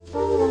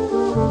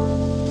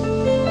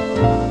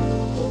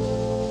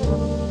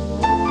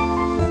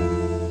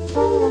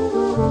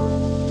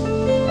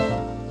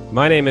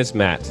My name is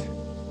Matt.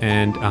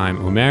 And I'm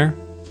Umair.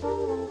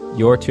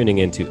 You're tuning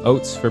into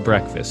Oats for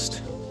Breakfast,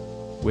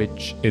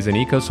 which is an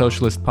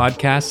eco-socialist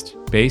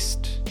podcast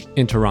based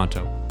in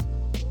Toronto.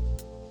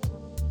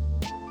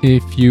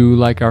 If you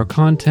like our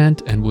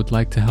content and would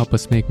like to help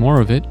us make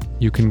more of it,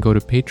 you can go to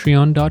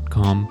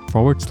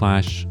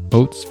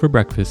patreon.com/Oats for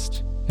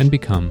Breakfast and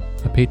become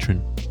a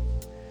patron.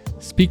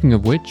 Speaking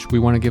of which, we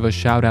want to give a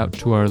shout out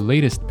to our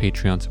latest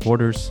Patreon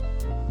supporters,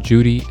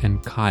 Judy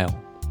and Kyle.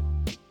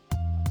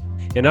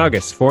 In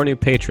August, 4 new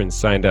patrons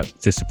signed up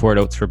to support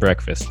Oats for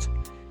Breakfast.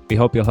 We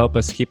hope you'll help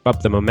us keep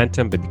up the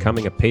momentum by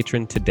becoming a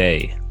patron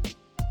today.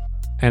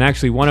 And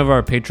actually, one of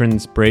our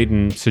patrons,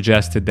 Braden,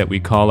 suggested that we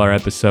call our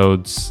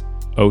episodes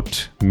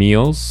Oat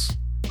Meals,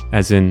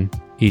 as in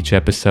each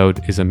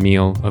episode is a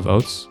meal of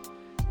oats.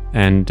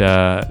 And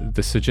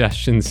the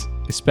suggestion's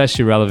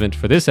especially relevant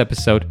for this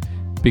episode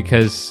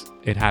because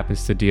it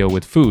happens to deal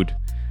with food.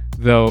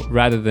 Though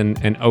rather than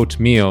an oat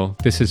meal,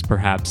 this is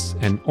perhaps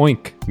an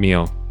oink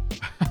meal.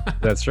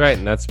 That's right,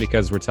 and that's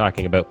because we're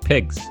talking about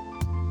pigs.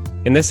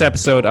 In this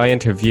episode, I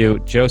interview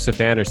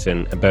Joseph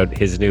Anderson about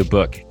his new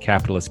book,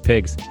 Capitalist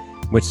Pigs,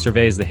 which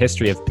surveys the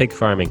history of pig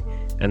farming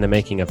and the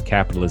making of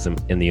capitalism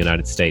in the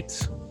United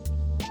States.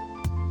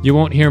 You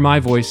won't hear my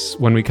voice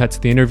when we cut to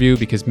the interview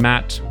because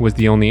Matt was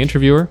the only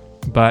interviewer,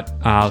 but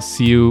I'll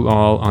see you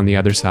all on the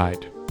other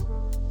side.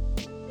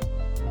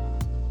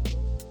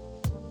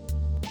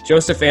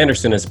 Joseph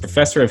Anderson is a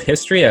professor of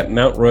history at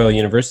Mount Royal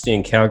University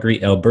in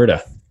Calgary,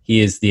 Alberta. He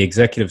is the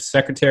executive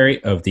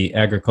secretary of the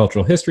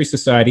Agricultural History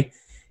Society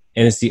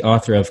and is the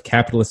author of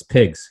Capitalist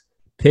Pigs,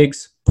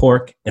 Pigs,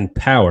 Pork, and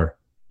Power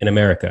in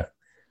America.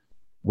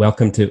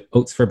 Welcome to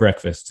Oats for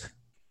Breakfast.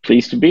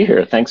 Pleased to be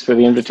here. Thanks for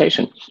the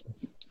invitation.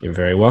 You're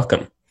very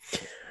welcome.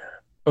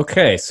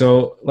 Okay,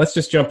 so let's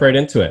just jump right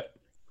into it.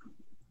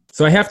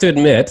 So I have to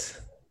admit,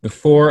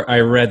 before I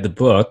read the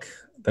book,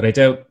 that I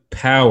doubt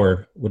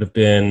power would have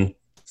been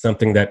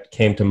something that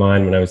came to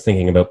mind when I was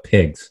thinking about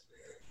pigs.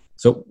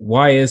 So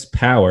why is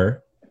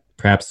power,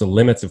 perhaps the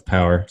limits of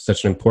power,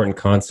 such an important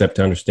concept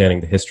to understanding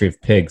the history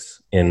of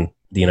pigs in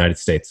the United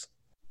States?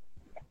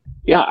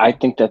 Yeah, I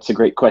think that's a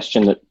great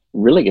question that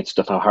really gets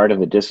to the heart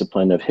of a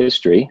discipline of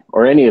history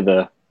or any of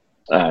the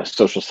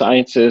social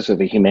sciences or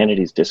the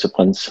humanities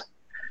disciplines.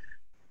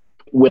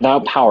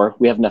 Without power,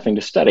 we have nothing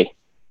to study.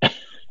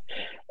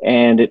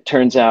 And it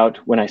turns out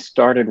when I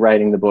started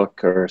writing the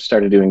book or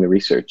started doing the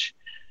research,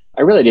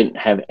 I really didn't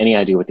have any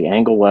idea what the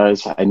angle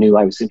was. I knew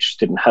I was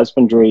interested in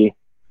husbandry,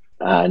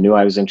 knew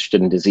I was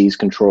interested in disease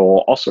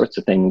control, all sorts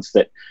of things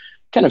that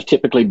kind of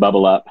typically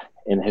bubble up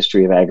in the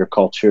history of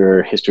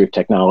agriculture, history of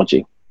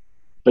technology.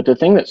 But the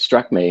thing that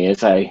struck me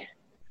as I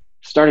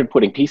started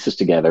putting pieces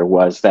together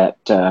was that,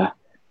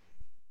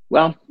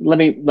 let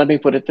me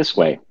put it this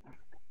way.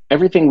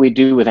 Everything we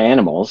do with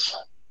animals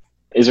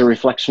is a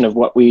reflection of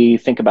what we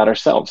think about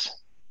ourselves.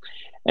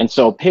 And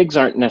so pigs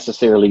aren't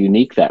necessarily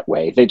unique that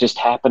way. They just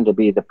happen to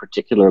be the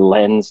particular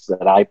lens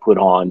that I put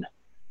on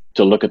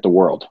to look at the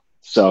world.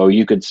 So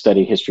you could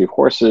study history of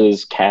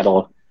horses,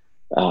 cattle,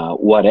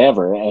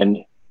 whatever,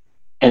 and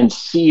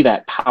see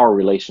that power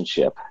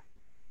relationship.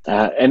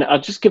 And I'll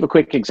just give a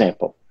quick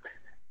example.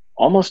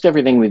 Almost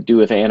everything we do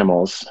with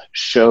animals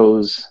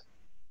shows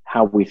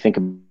how we think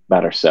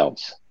about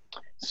ourselves.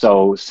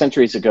 So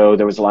centuries ago,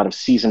 there was a lot of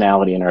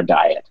seasonality in our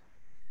diet.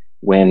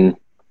 When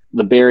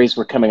the berries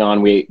were coming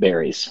on, we ate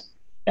berries.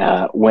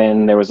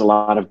 When there was a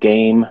lot of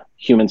game,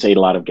 humans ate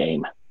a lot of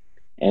game.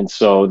 And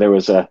so there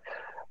was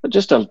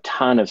just a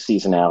ton of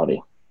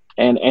seasonality.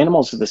 And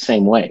animals are the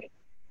same way.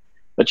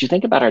 But you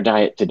think about our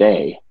diet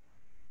today,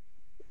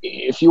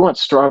 if you want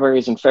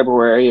strawberries in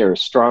February or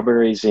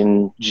strawberries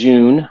in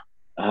June,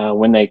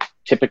 when they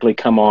typically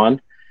come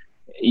on,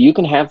 you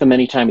can have them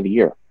any time of the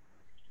year.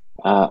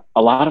 A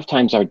lot of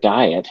times our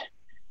diet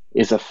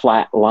is a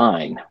flat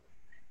line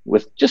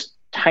with just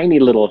tiny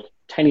little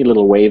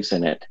waves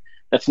in it.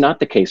 That's not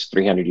the case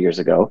 300 years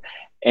ago.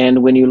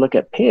 And when you look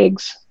at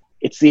pigs,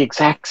 it's the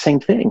exact same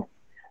thing.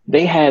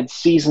 They had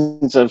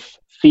seasons of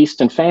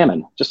feast and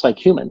famine, just like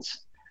humans.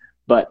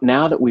 But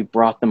now that we've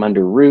brought them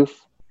under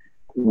roof,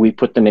 we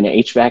put them in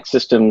HVAC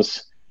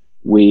systems,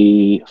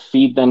 we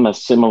feed them a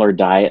similar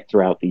diet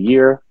throughout the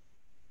year.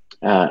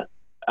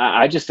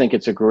 I just think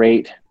it's a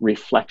great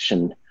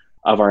reflection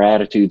of our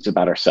attitudes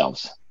about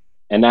ourselves.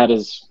 And that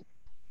is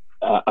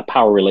a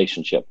power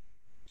relationship.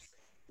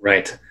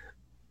 Right.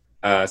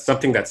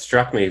 Something that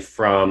struck me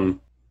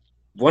from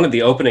one of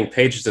the opening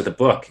pages of the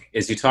book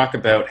is you talk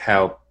about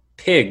how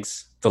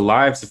pigs, the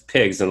lives of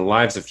pigs and the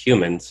lives of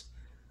humans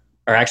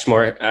are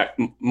actually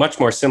much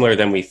more similar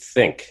than we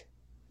think.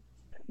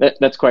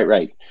 That's quite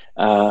right.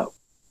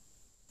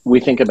 We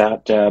think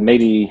about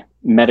maybe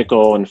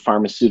medical and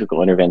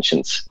pharmaceutical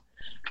interventions.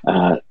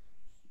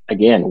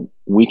 Again,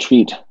 we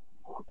treat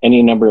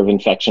any number of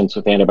infections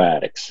with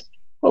antibiotics.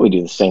 Well, we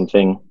do the same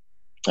thing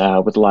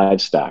with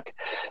livestock.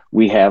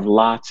 We have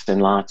lots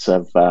and lots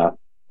of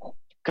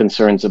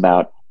concerns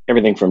about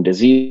everything from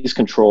disease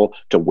control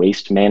to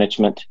waste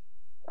management.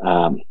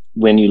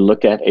 When you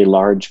look at a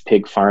large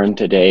pig farm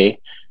today,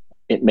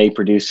 It may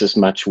produce as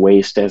much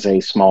waste as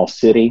a small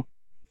city.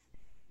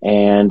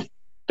 And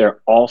there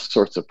are all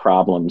sorts of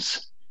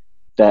problems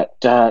that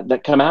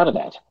come out of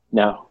that.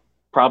 Now,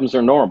 problems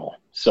are normal,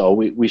 so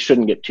we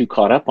shouldn't get too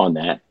caught up on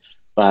that.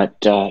 But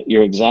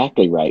you're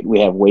exactly right. We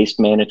have waste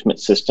management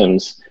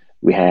systems.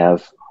 We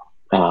have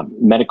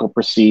medical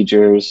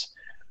procedures.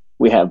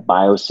 We have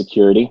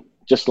biosecurity,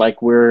 just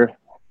like we're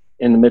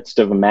in the midst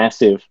of a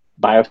massive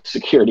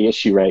biosecurity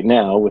issue right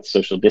now with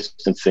social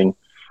distancing,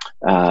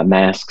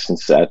 masks and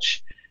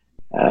such.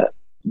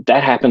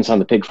 That happens on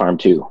the pig farm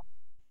too.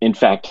 In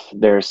fact,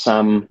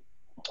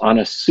 on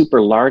a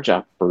super large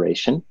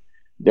operation,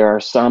 there are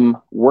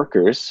some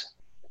workers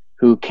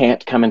who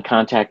can't come in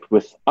contact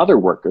with other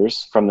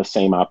workers from the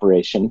same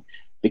operation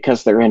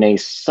because they're in a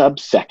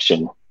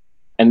subsection,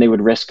 and they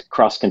would risk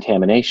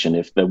cross-contamination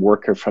if the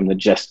worker from the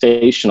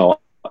gestational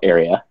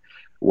area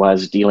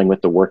was dealing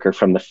with the worker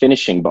from the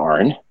finishing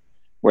barn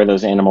where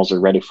those animals are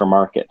ready for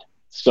market.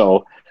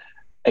 So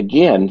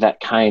again, that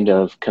kind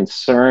of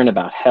concern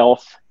about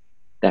health,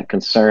 that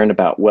concern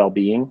about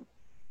well-being,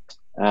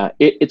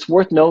 it's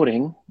worth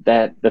noting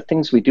that the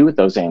things we do with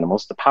those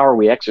animals, the power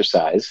we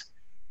exercise,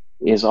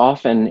 is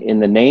often in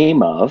the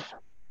name of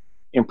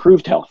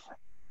improved health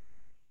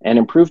and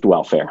improved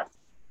welfare.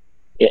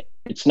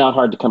 It's not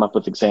hard to come up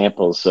with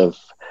examples of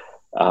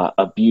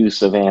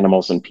abuse of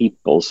animals and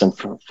peoples and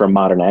from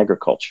modern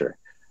agriculture.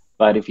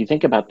 But if you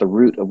think about the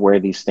root of where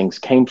these things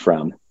came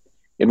from,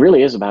 it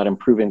really is about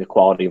improving the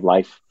quality of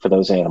life for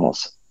those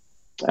animals,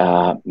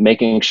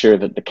 making sure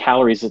that the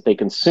calories that they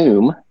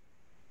consume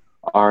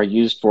are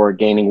used for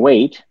gaining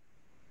weight,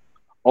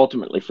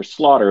 ultimately for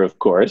slaughter, of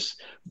course,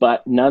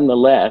 but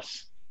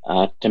nonetheless,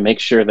 to make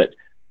sure that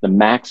the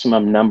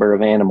maximum number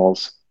of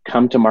animals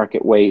come to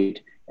market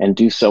weight and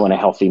do so in a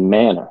healthy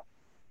manner.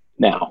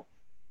 Now,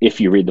 if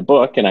you read the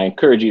book, and I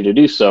encourage you to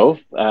do so,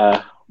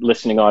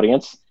 listening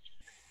audience,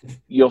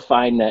 you'll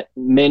find that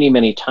many,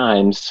 many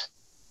times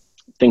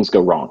things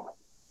go wrong.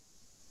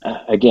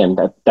 Again,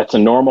 that's a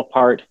normal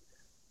part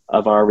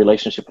of our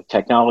relationship with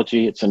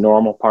technology. It's a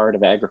normal part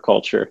of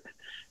agriculture,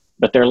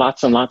 but there are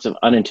lots and lots of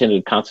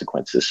unintended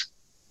consequences.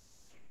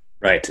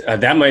 Right.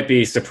 That might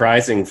be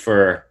surprising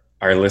for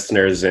our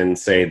listeners in,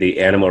 say, the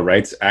animal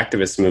rights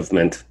activist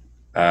movement,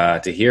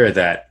 to hear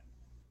that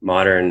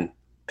modern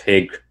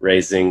pig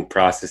raising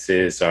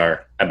processes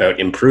are about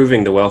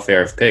improving the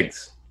welfare of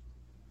pigs.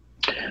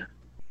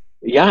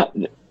 Yeah.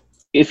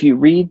 If you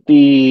read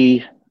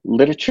the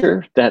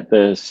literature that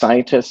the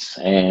scientists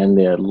and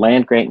the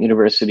land-grant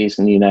universities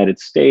in the United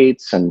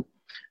States and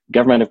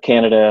government of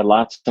Canada,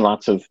 lots and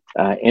lots of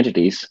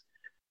entities,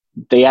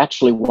 they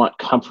actually want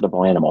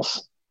comfortable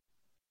animals.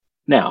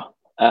 Now,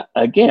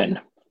 again,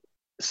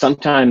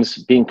 sometimes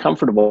being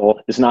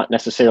comfortable is not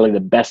necessarily the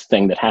best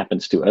thing that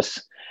happens to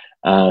us.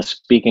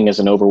 Speaking as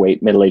an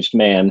overweight, middle-aged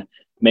man,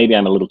 maybe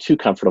I'm a little too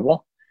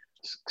comfortable.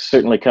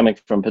 Certainly coming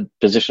from a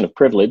position of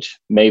privilege,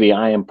 maybe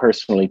I am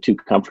personally too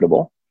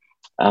comfortable.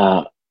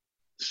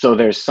 So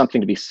there's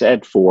something to be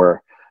said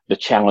for the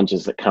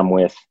challenges that come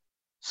with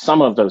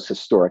some of those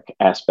historic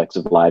aspects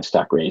of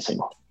livestock raising.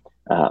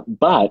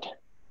 But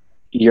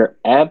you're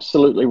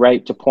absolutely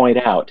right to point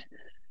out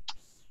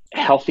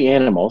healthy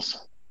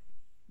animals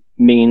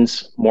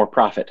means more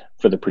profit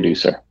for the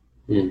producer.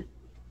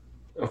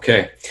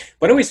 Okay.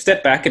 Why don't we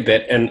step back a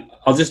bit, and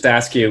I'll just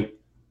ask you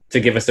to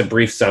give us a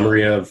brief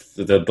summary of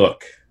the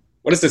book.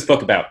 What is this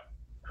book about?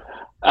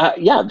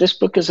 This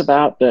book is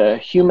about the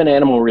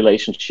human-animal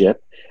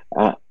relationship.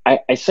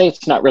 I say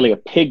it's not really a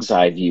pig's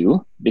eye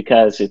view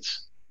because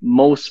it's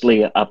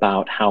mostly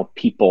about how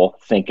people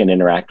think and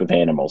interact with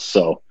animals.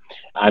 So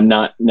I'm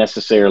not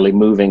necessarily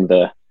moving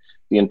the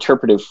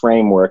interpretive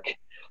framework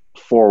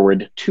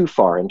forward too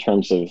far in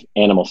terms of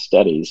animal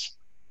studies.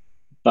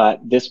 But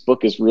this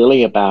book is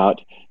really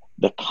about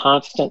the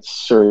constant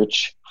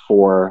search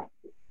for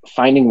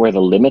finding where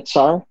the limits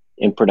are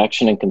in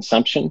production and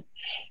consumption,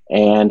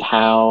 and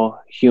how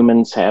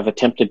humans have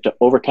attempted to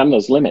overcome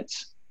those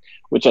limits,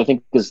 which I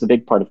think is the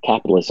big part of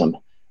capitalism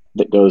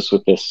that goes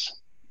with this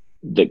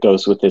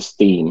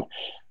theme,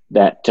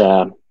 that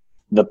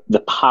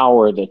the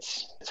power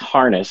that's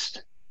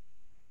harnessed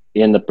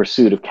in the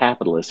pursuit of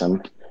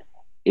capitalism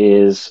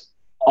is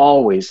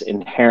always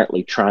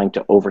inherently trying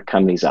to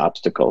overcome these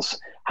obstacles.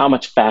 How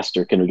much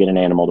faster can we get an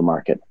animal to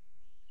market?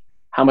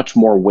 How much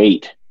more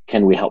weight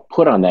can we help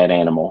put on that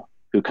animal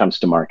who comes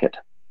to market?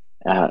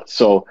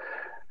 So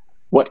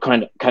what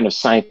kind of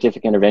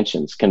scientific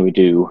interventions can we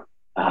do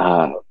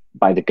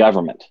by the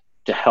government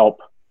to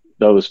help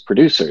those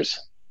producers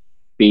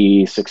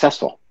be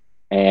successful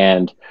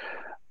and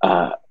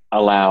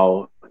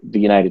allow the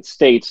United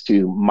States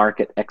to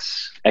market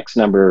X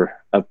number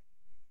of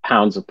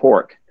pounds of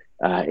pork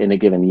in a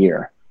given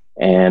year,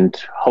 and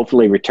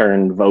hopefully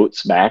return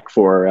votes back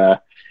for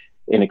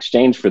in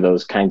exchange for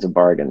those kinds of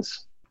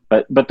bargains.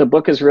 But the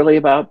book is really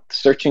about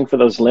searching for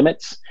those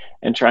limits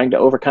and trying to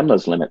overcome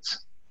those limits.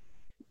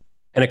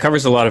 And it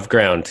covers a lot of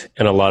ground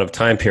and a lot of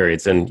time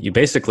periods. And you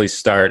basically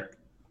start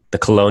the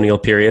colonial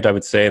period, I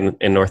would say,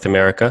 in North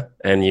America,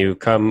 and you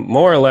come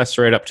more or less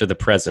right up to the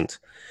present.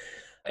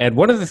 And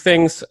one of the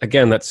things,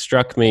 again, that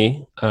struck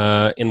me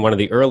in one of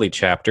the early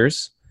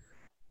chapters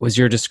was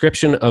your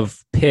description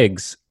of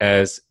pigs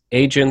as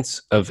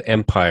agents of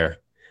empire.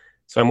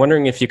 So I'm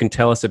wondering if you can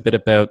tell us a bit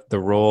about the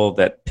role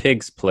that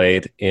pigs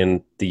played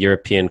in the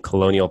European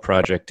colonial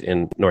project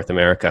in North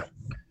America.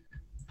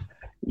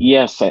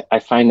 Yes, I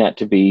find that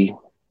to be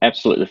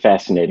absolutely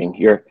fascinating.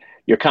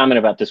 Your comment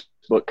about this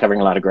book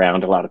covering a lot of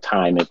ground, a lot of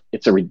time,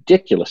 it's a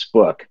ridiculous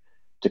book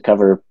to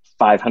cover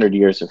 500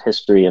 years of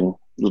history in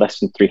less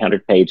than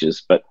 300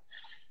 pages, but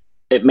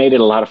it made it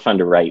a lot of fun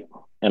to write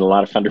and a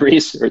lot of fun to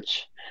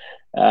research.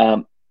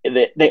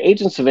 The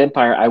agents of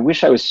empire, I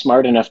wish I was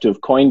smart enough to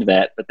have coined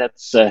that, but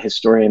that's a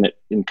historian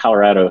in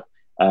Colorado,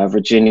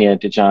 Virginia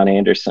DeJohn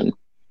Anderson,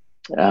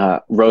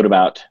 wrote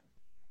about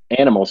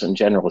animals in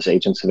general as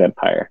agents of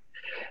empire.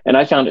 And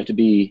I found it to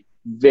be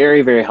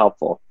very, very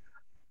helpful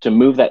to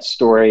move that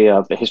story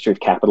of the history of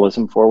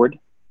capitalism forward,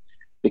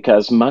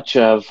 because much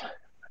of,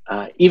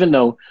 even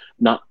though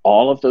not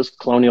all of those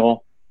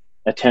colonial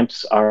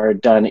attempts are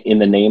done in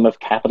the name of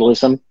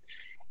capitalism,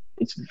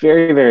 it's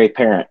very, very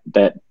apparent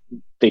that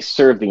they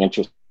serve the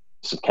interests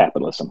of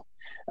capitalism.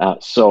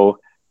 So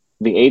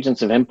the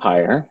agents of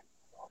empire,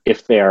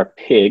 if they are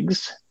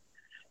pigs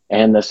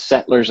and the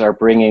settlers are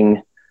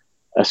bringing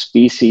a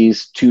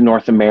species to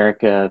North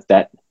America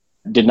that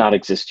did not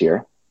exist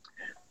here,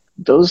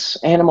 those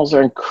animals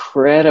are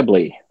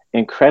incredibly,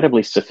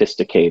 incredibly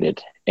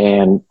sophisticated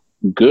and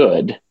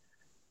good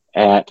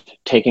at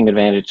taking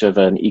advantage of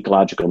an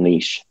ecological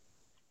niche.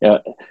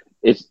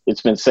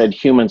 It's been said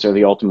humans are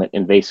the ultimate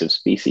invasive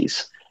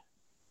species.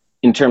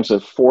 In terms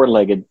of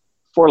four-legged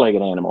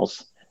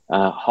animals,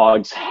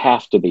 hogs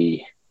have to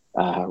be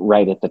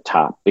right at the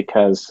top,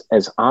 because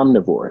as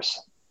omnivores,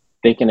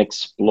 they can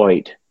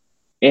exploit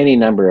any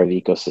number of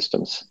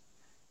ecosystems.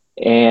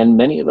 And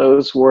many of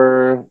those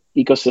were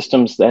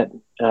ecosystems that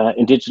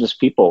indigenous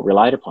people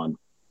relied upon.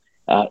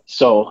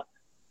 So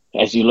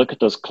as you look at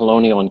those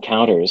colonial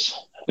encounters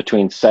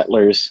between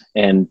settlers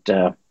and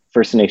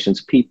First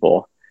Nations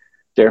people,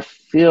 they're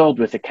filled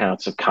with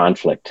accounts of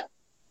conflict.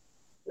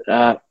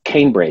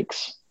 Cane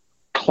brakes,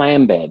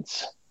 clam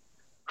beds,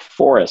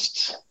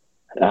 forests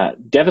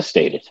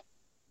devastated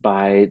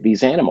by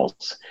these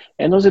animals.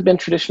 And those have been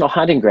traditional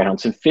hunting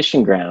grounds and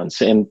fishing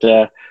grounds and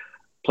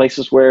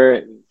places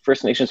where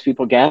First Nations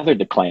people gathered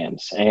the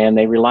clams, and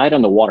they relied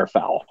on the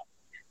waterfowl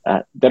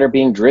that are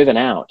being driven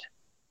out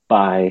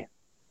by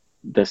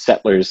the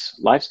settlers'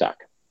 livestock.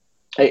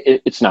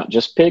 It's not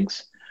just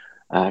pigs.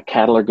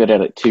 Cattle are good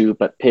at it too,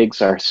 but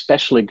pigs are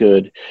especially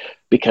good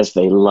because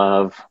they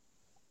love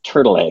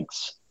turtle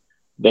eggs.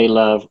 They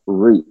love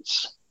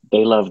roots.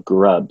 They love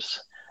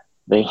grubs.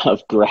 They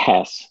love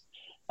grass.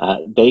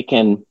 They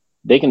can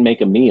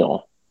make a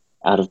meal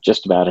out of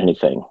just about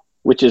anything,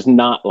 which is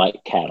not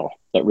like cattle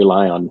that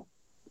rely on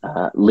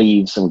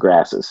leaves and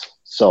grasses.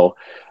 So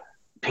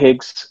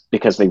pigs,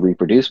 because they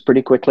reproduce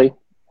pretty quickly,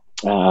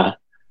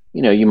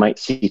 you might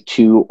see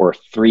 2 or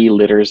 3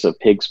 litters of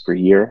pigs per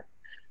year.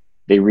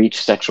 They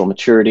reach sexual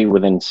maturity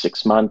within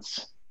 6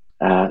 months.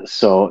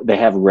 So they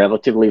have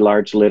relatively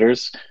large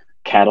litters.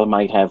 Cattle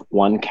might have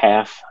 1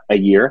 calf a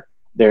year.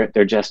 Their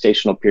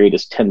gestational period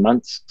is 10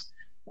 months.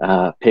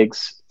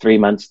 Pigs, 3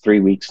 months, 3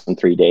 weeks, and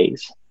 3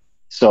 days.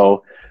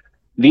 So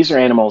these are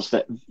animals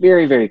that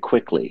very, very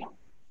quickly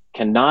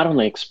can not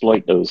only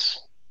exploit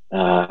those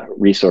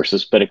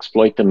resources, but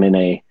exploit them in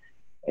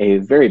a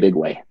very big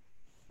way.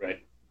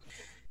 Right.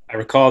 I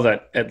recall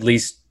that at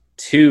least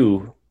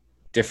 2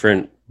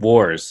 different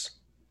wars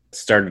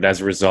started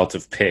as a result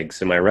of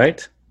pigs. Am I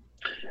right?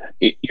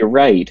 You're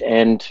right.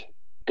 And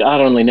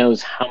God only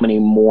knows how many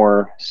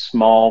more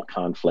small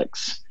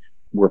conflicts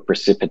were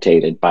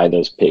precipitated by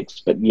those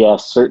pigs. But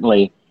yes,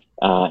 certainly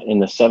in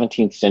the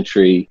 17th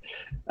century,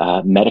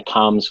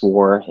 Metacom's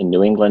War in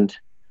New England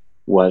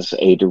was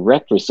a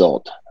direct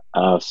result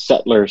of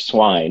settler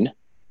swine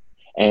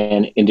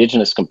and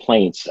indigenous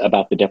complaints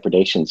about the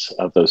depredations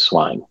of those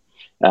swine.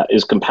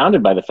 Is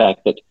compounded by the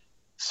fact that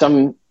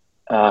some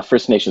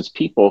First Nations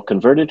people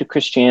converted to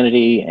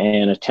Christianity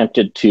and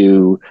attempted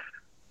to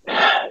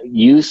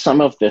use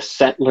some of the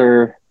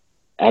settler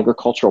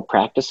agricultural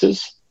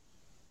practices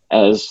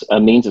as a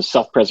means of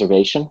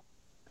self-preservation.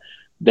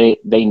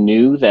 They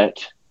knew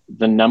that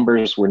the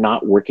numbers were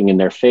not working in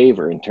their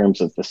favor in terms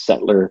of the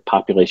settler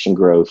population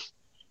growth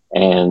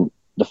and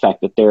the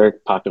fact that their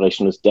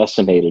population was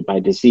decimated by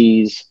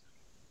disease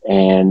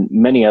and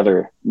many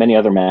other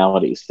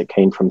maladies that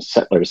came from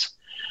settlers.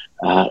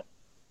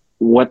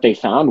 What they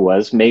found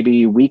was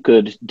maybe we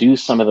could do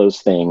some of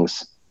those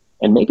things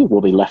and maybe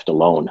we'll be left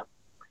alone.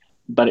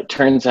 But it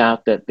turns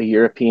out that the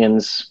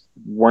Europeans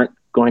weren't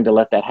going to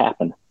let that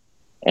happen.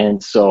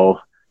 And so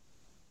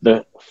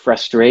the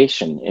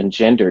frustration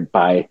engendered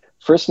by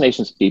First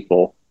Nations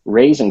people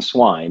raising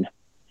swine,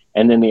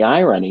 and then the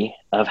irony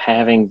of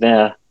having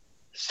the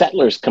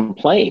settlers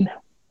complain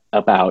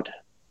about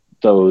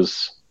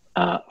those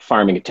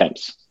farming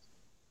attempts,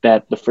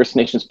 that the First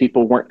Nations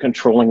people weren't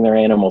controlling their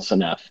animals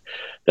enough,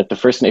 that the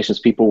First Nations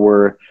people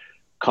were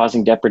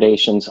causing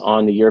depredations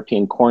on the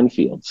European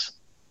cornfields.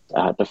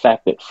 The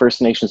fact that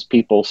First Nations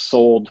people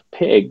sold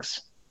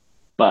pigs,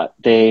 but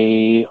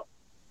they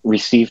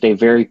received a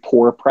very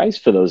poor price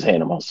for those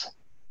animals.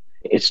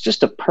 It's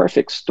just a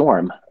perfect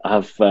storm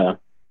of the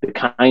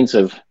kinds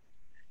of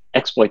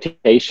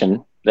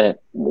exploitation that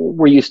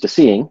we're used to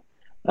seeing.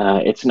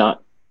 It's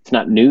not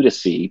new to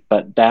see,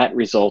 but that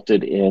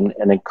resulted in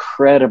an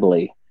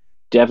incredibly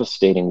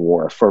devastating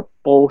war for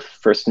both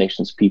First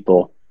Nations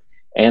people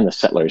and the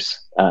settlers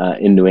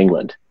in New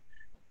England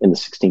in the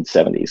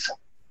 1670s.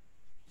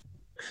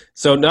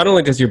 So not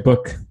only does your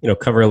book,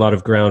 cover a lot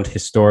of ground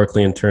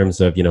historically in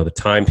terms of, the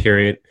time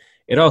period,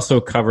 it also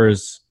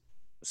covers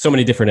so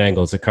many different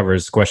angles. It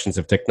covers questions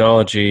of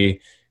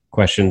technology,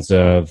 questions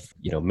of,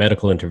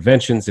 medical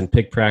interventions in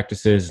pig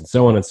practices, and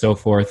so on and so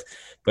forth.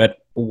 But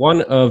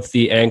one of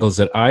the angles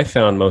that I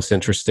found most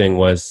interesting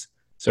was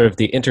sort of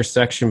the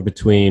intersection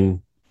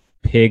between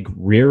pig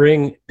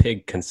rearing,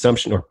 pig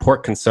consumption, or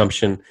pork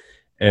consumption,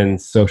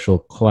 and social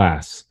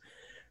class.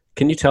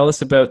 Can you tell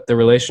us about the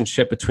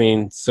relationship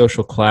between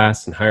social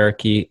class and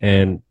hierarchy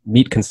and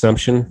meat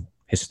consumption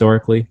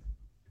historically?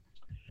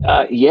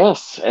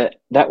 Yes,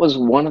 that was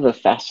one of the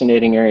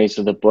fascinating areas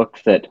of the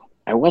book that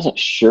I wasn't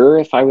sure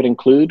if I would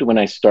include when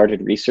I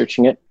started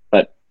researching it.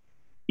 But,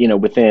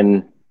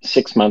 within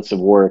 6 months of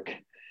work,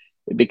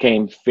 it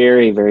became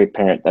very, very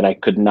apparent that I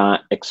could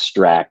not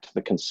extract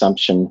the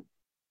consumption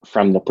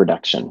from the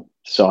production.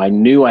 So I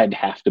knew I'd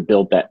have to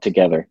build that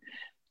together.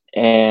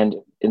 And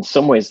in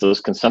some ways,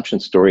 those consumption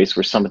stories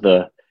were some of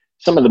the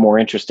more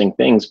interesting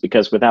things,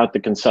 because without the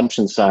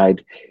consumption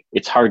side,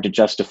 it's hard to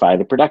justify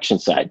the production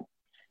side.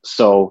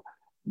 So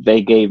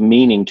they gave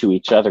meaning to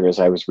each other as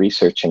I was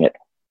researching it.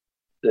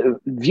 The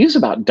views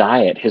about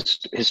diet,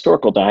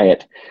 historical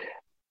diet,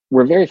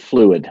 were very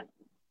fluid.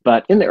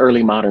 But in the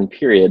early modern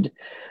period,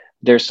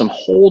 there's some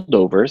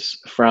holdovers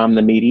from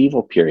the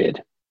medieval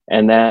period.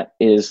 And that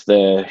is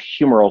the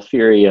humoral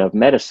theory of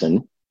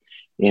medicine,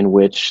 in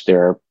which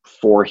there are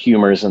 4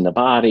 humors in the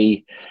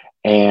body,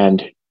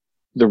 and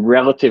the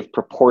relative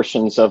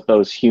proportions of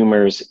those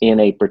humors in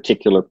a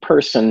particular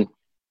person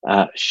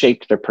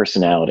shaped their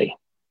personality.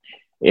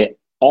 It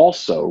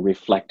also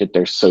reflected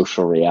their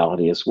social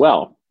reality as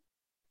well.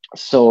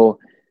 So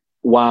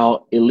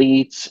while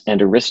elites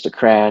and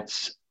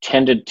aristocrats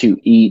tended to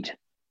eat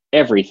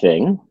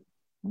everything,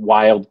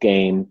 wild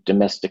game,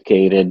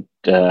 domesticated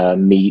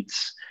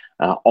meats,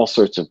 all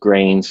sorts of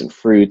grains and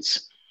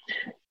fruits,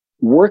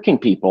 working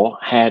people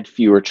had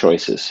fewer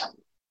choices.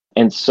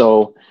 And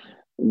so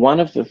one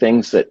of the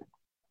things that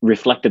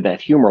reflected that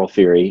humoral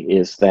theory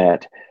is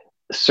that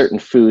certain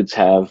foods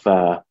have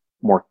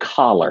more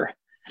choler,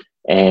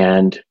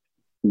 and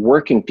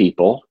working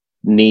people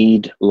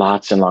need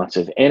lots and lots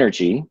of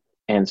energy.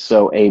 And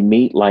so a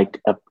meat like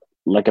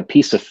a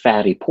piece of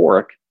fatty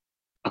pork,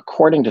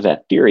 according to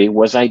that theory,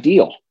 was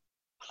ideal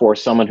for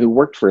someone who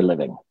worked for a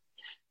living.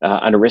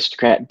 An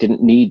aristocrat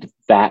didn't need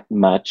that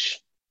much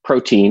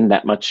protein,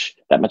 that much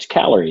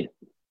calorie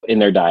in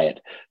their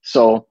diet.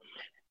 So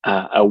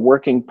a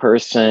working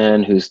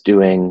person who's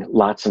doing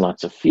lots and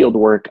lots of field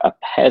work, a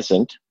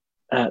peasant,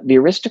 the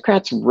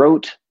aristocrats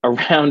wrote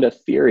around a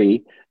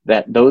theory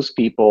that those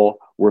people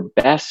were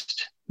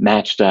best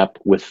matched up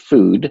with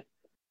food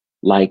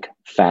like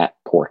fat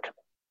pork.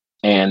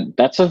 And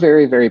that's a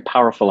very, very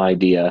powerful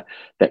idea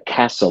that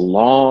casts a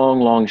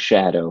long, long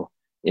shadow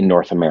in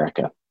North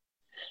America.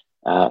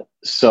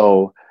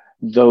 So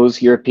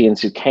those Europeans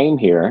who came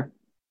here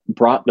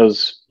brought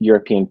those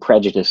European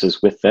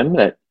prejudices with them,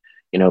 that,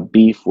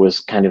 beef was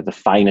kind of the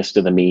finest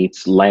of the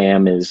meats.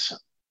 Lamb is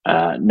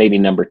maybe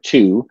number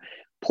 2.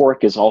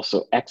 Pork is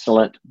also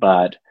excellent,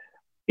 but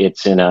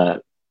it's in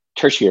a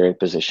tertiary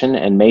position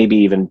and maybe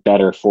even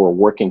better for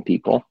working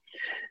people.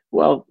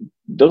 Well,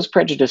 those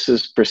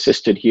prejudices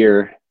persisted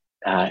here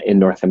in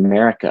North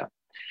America.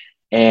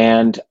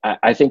 And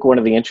I think one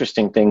of the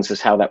interesting things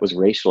is how that was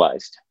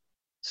racialized.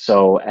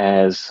 So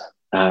as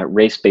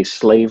race-based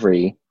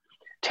slavery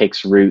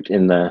takes root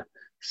in the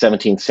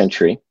 17th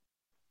century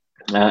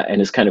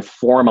and is kind of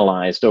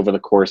formalized over the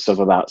course of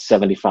about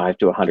 75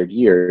 to 100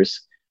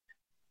 years,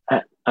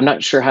 I'm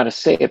not sure how to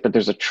say it, but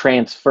there's a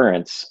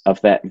transference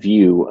of that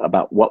view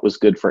about what was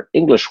good for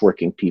English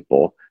working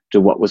people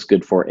to what was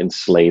good for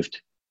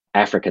enslaved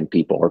African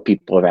people or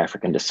people of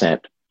African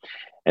descent.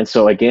 And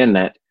so again,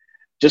 that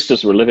just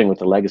as we're living with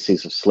the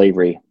legacies of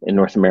slavery in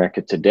North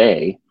America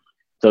today,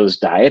 those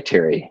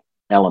dietary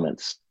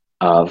elements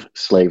of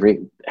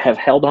slavery have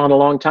held on a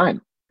long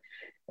time.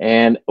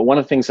 And one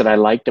of the things that I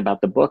liked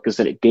about the book is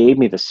that it gave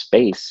me the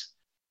space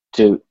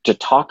to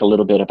talk a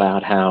little bit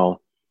about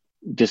how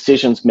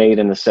decisions made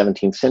in the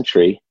 17th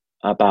century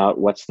about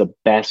what's the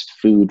best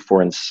food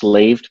for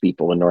enslaved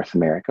people in North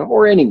America,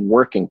 or any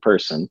working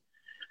person,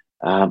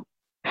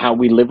 how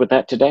we live with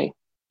that today,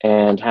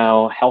 and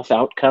how health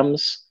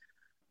outcomes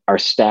are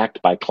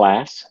stacked by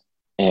class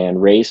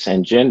and race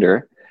and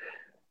gender.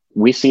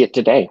 We see it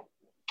today.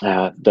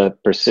 The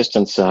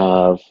persistence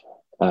of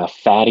a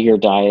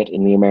fattier diet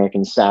in the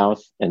American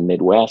South and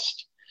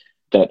Midwest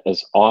that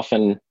is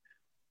often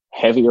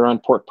heavier on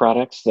pork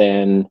products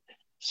than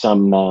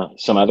some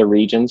other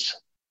regions,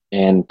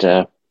 and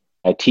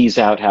I tease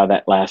out how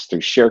that lasts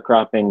through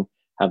sharecropping,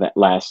 how that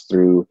lasts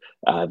through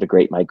the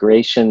great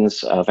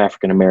migrations of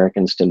African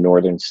Americans to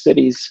northern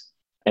cities,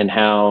 and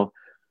how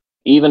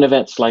even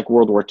events like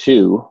World War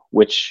II,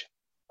 which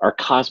are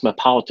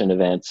cosmopolitan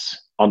events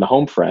on the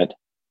home front,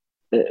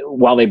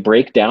 while they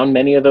break down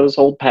many of those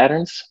old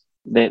patterns,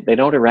 they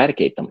don't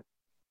eradicate them.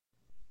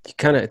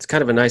 It's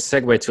kind of a nice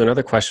segue to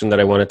another question that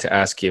I wanted to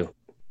ask you.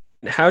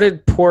 How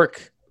did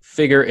pork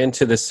figure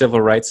into the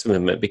civil rights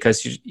movement?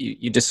 Because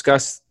you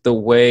discussed the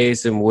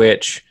ways in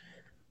which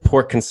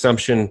pork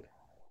consumption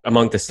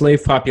among the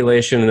slave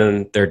population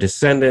and their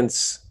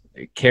descendants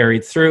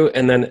carried through,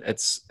 and then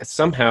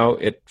somehow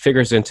it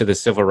figures into the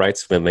civil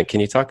rights movement. Can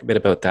you talk a bit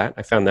about that?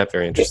 I found that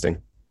very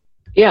interesting.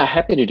 Yeah,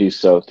 happy to do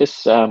so.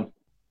 This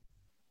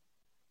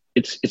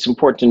it's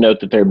important to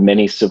note that there are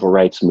many civil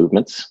rights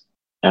movements.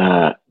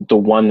 The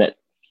one that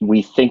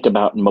we think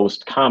about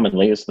most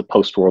commonly is the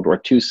post-World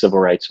War II civil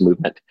rights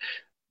movement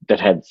that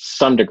had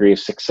some degree of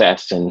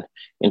success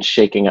in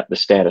shaking up the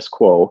status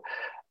quo.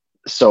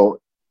 So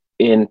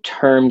in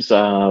terms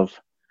of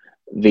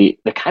the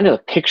kind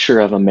of picture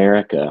of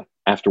America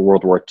after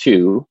World War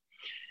II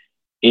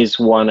is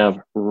one of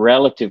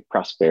relative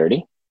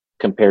prosperity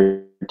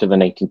compared to the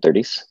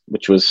 1930s,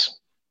 which was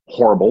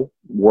horrible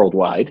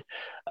worldwide.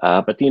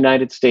 But the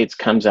United States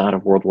comes out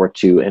of World War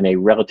II in a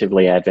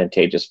relatively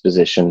advantageous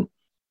position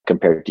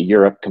compared to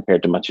Europe,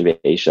 compared to much of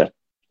Asia.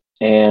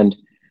 And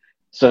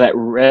so that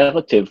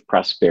relative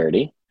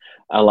prosperity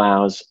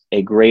allows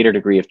a greater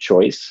degree of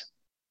choice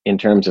in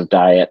terms of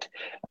diet.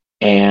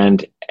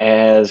 And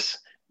as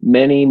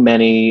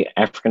many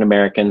African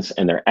Americans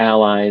and their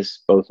allies,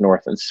 both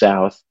North and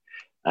South,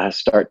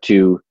 start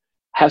to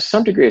have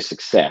some degree of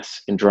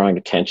success in drawing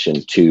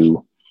attention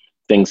to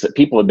things that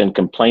people have been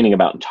complaining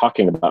about and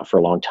talking about for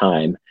a long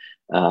time,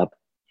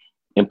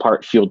 in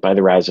part fueled by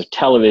the rise of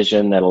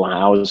television that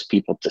allows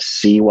people to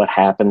see what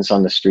happens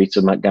on the streets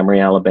of Montgomery,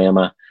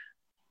 Alabama,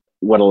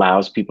 what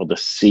allows people to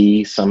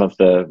see some of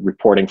the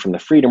reporting from the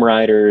Freedom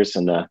Riders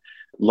and the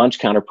lunch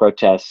counter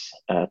protests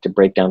to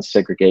break down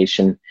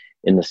segregation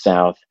in the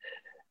South.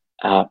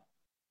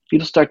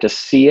 People start to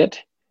see it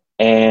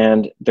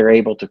and they're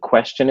able to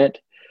question it.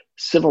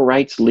 Civil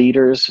rights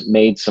leaders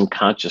made some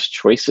conscious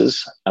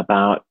choices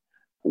about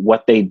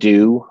what they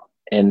do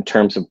in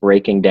terms of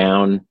breaking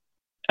down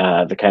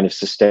the kind of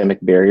systemic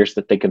barriers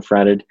that they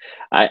confronted.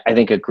 I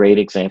think a great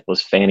example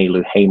is Fannie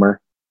Lou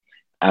Hamer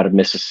out of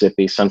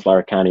Mississippi,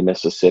 Sunflower County,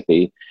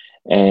 Mississippi.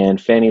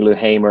 And Fannie Lou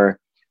Hamer,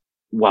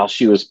 while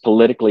she was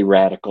politically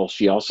radical,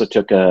 she also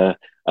took a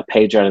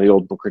page out of the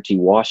old Booker T.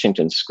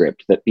 Washington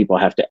script that people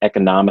have to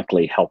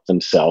economically help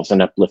themselves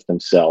and uplift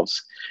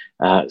themselves.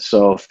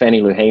 So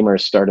Fannie Lou Hamer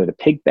started a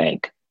pig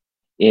bank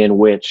in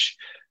which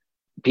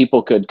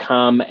people could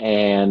come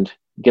and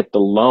get the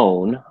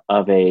loan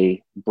of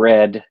a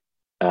bred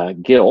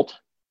gilt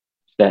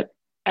that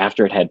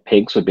after it had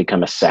pigs would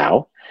become a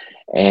sow.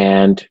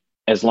 And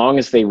as long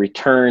as they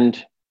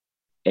returned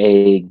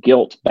a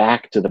gilt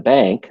back to the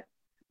bank,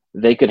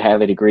 they could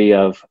have a degree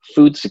of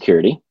food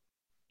security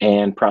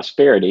and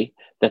prosperity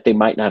that they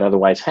might not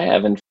otherwise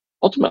have. And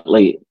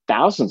ultimately,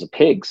 thousands of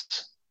pigs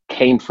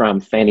came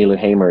from Fannie Lou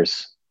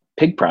Hamer's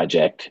pig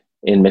project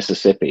in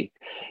Mississippi.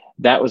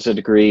 That was a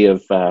degree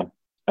of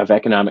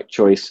economic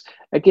choice.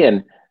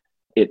 Again,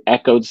 it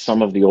echoed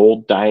some of the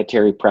old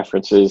dietary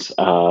preferences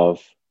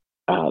of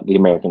the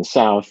American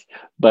South,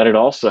 but it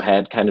also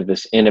had kind of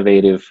this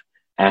innovative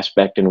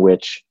aspect in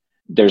which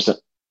there's an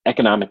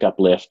economic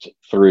uplift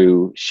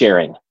through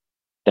sharing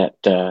that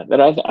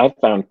I've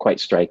found quite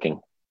striking.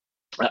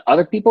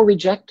 Other people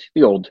reject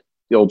the old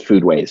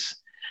foodways.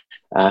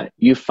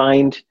 You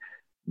find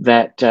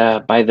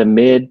that by the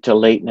mid to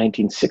late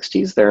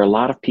 1960s, there are a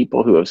lot of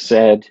people who have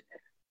said,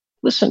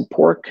 listen,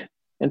 pork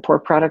and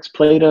pork products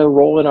played a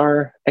role in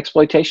our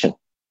exploitation,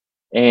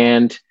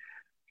 and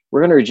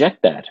we're going to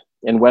reject that.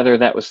 And whether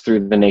that was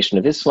through the Nation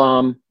of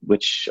Islam,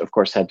 which of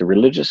course had the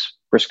religious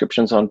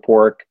prescriptions on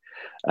pork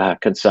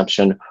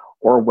consumption,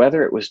 or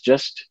whether it was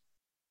just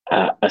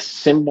a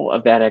symbol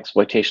of that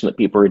exploitation that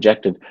people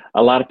rejected,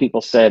 a lot of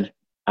people said,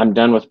 I'm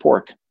done with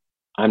pork.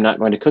 I'm not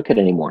going to cook it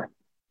anymore.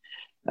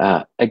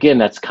 Again,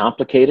 that's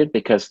complicated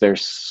because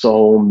there's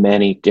so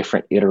many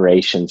different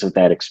iterations of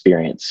that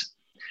experience.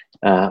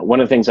 One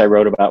of the things I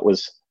wrote about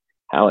was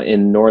how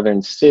in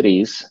northern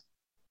cities,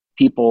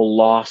 people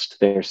lost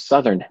their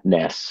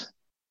southernness.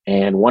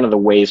 And one of the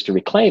ways to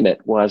reclaim it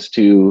was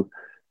to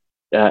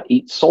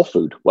eat soul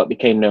food, what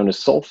became known as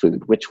soul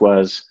food, which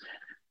was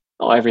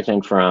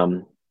everything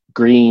from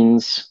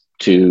greens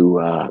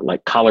to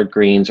like collard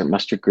greens or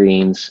mustard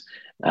greens.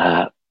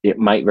 It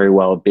might very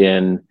well have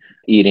been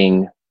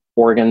eating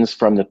organs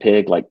from the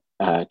pig, like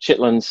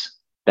chitlins.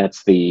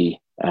 That's the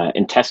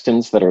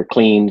intestines that are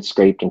cleaned,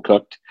 scraped, and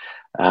cooked.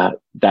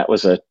 That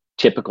was a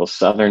typical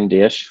Southern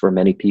dish for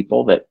many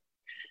people that,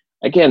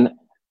 again,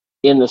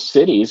 in the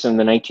cities in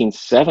the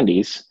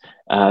 1970s,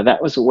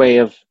 that was a way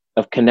of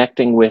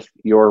connecting with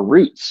your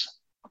roots.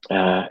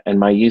 And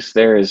my use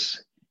there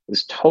is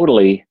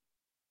totally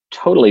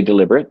totally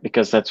deliberate,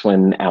 because that's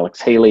when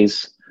Alex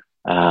Haley's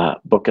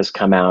book has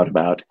come out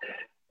about,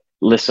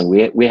 listen,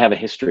 we have a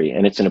history,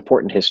 and it's an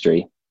important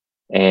history.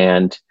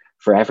 And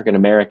for African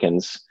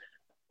Americans,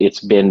 it's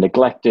been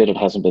neglected. It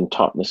hasn't been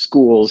taught in the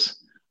schools,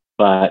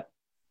 but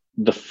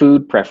the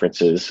food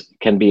preferences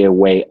can be a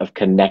way of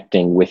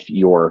connecting with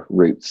your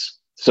roots.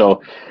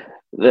 So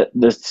the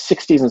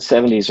 60s and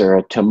 70s are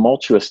a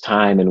tumultuous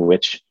time in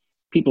which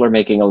people are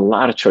making a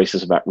lot of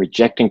choices about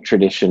rejecting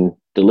tradition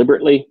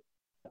deliberately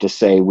to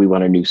say we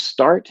want a new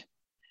start,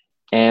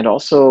 and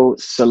also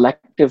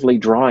selectively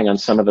drawing on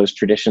some of those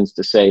traditions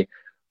to say,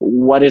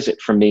 what is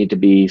it for me to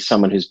be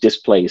someone who's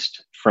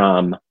displaced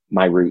from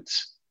my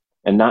roots?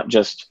 And not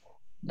just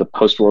the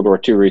post-World War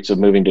II roots of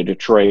moving to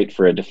Detroit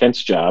for a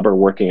defense job or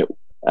working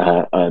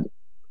at an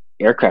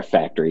aircraft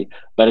factory,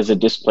 but as a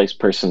displaced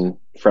person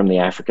from the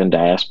African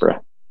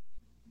diaspora.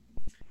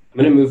 I'm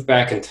going to move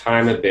back in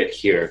time a bit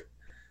here.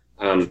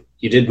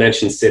 You did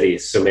mention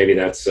cities, so maybe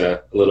that's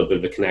a little bit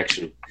of a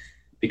connection.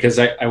 Because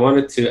I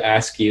wanted to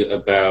ask you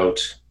about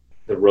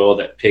the role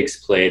that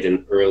pigs played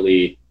in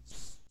early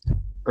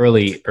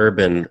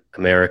urban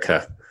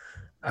America.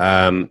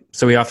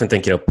 So we often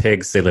think,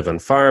 pigs, they live on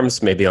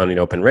farms, maybe on an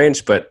open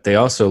range, but they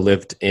also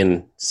lived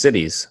in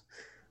cities.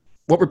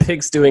 What were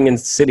pigs doing in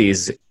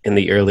cities in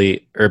the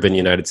early urban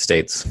United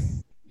States?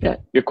 Yeah,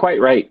 you're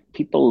quite right.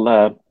 People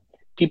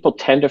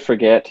tend to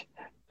forget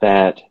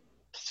that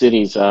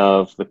cities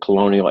of the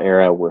colonial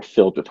era were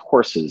filled with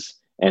horses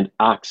and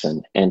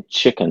oxen and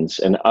chickens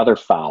and other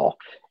fowl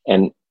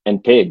and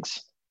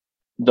pigs.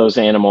 Those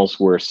animals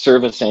were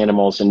service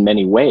animals in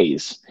many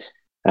ways,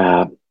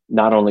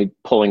 not only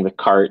pulling the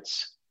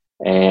carts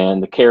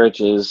and the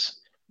carriages,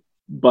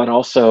 but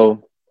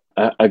also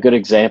a good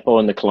example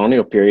in the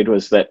colonial period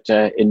was that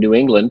in New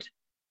England,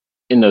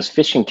 in those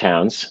fishing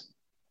towns,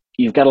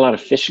 you've got a lot of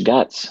fish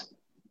guts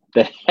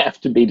that have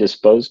to be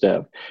disposed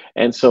of.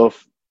 And so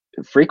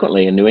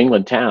frequently in New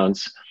England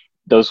towns,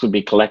 those would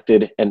be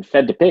collected and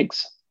fed to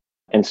pigs.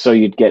 And so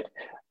you'd get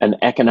an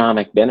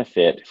economic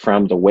benefit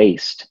from the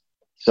waste.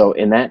 So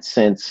in that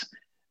sense,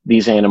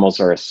 these animals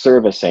are a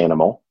service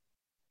animal,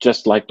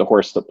 just like the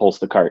horse that pulls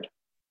the cart.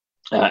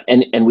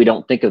 And we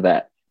don't think of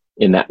that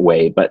in that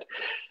way, but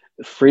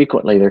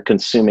frequently they're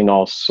consuming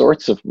all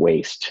sorts of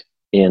waste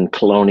in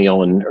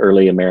colonial and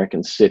early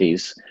American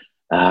cities.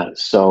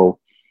 So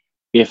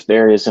if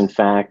there is in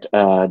fact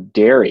a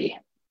dairy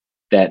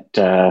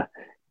that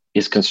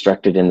is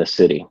constructed in the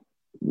city,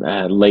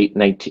 late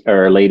 18th,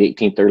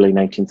 early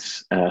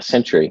 19th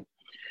century,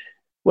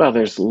 well,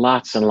 there's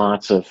lots and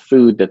lots of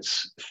food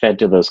that's fed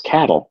to those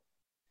cattle.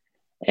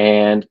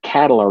 And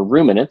cattle are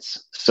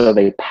ruminants, so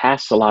they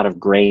pass a lot of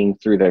grain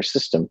through their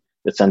system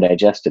that's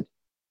undigested,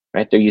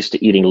 right? They're used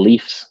to eating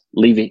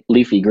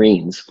leafy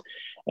greens.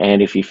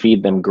 And if you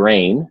feed them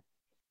grain,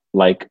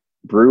 like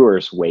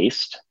brewer's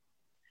waste,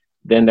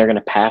 then they're going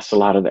to pass a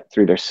lot of that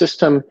through their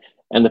system.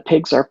 And the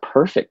pigs are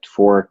perfect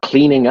for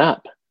cleaning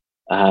up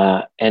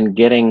and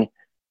getting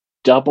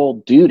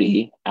double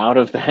duty out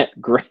of that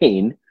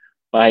grain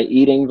by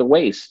eating the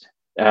waste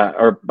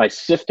or by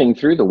sifting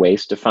through the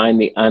waste to find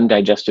the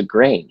undigested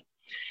grain.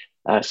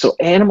 So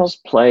animals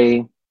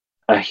play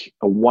a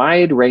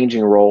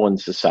wide-ranging role in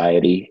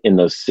society in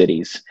those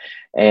cities.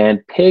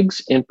 And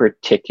pigs in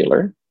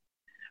particular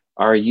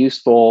are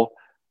useful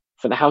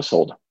for the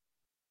household.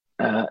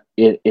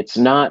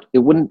 It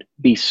wouldn't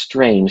be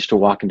strange to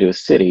walk into a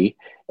city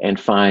and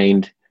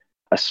find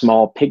a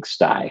small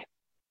pigsty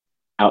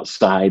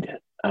outside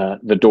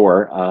the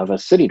door of a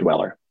city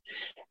dweller.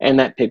 And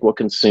that pig will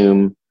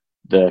consume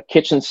the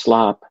kitchen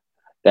slop.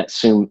 That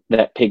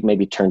pig may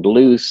be turned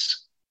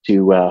loose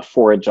to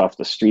forage off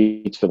the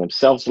streets for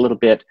themselves a little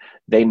bit.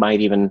 They might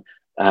even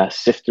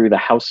sift through the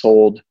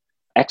household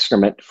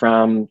excrement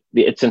from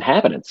its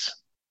inhabitants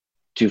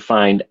to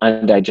find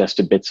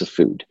undigested bits of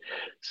food.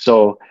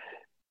 So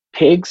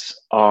pigs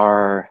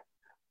are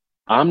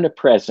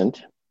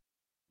omnipresent.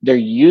 They're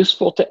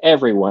useful to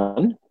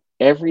everyone.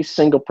 Every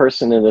single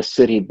person in the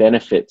city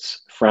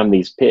benefits from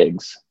these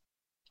pigs,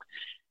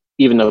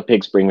 even though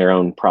pigs bring their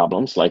own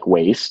problems like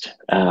waste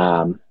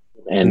and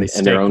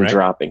their own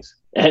droppings.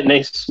 And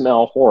they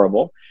smell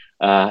horrible.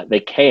 They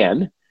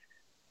can,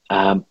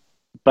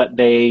 but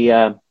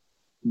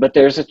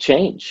there's a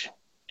change,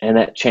 and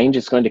that change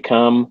is going to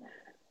come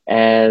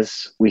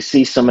as we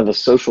see some of the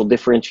social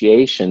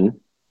differentiation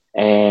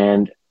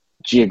and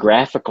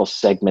geographical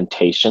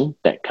segmentation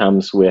that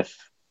comes with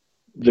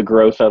the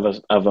growth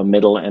of a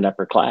middle and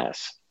upper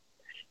class.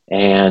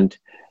 And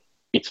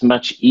it's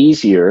much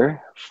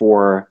easier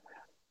for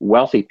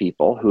wealthy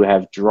people who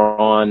have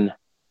drawn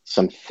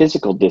some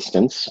physical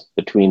distance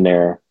between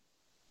their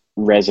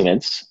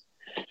residents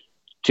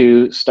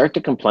to start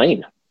to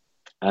complain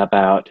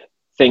about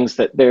things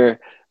that their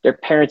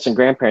parents' and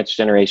grandparents'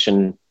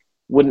 generation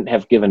wouldn't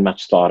have given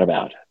much thought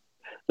about.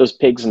 Those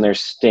pigs and their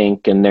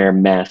stink and their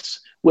mess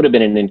would have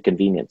been an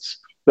inconvenience.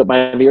 But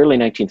by the early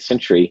 19th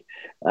century,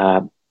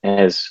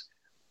 as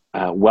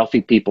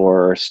wealthy people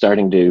are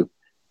starting to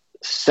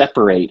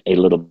separate a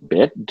little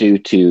bit due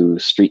to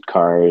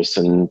streetcars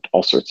and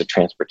all sorts of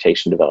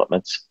transportation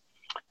developments,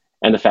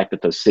 and the fact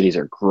that those cities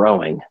are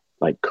growing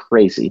like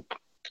crazy,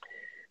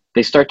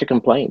 they start to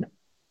complain.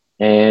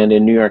 And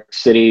in New York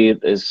City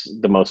is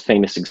the most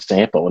famous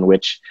example, in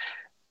which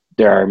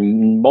there are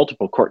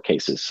multiple court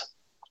cases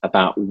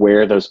about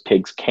where those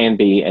pigs can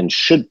be and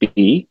should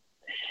be.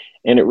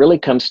 And it really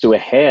comes to a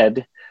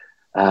head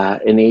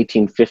in the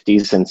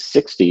 1850s and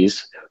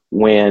 60s,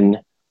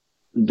 when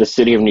the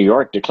city of New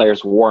York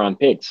declares war on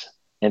pigs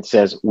and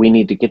says, we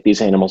need to get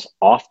these animals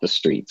off the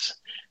streets.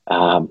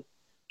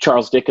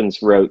 Charles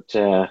Dickens wrote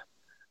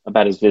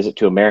about his visit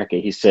to America.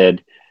 He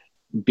said,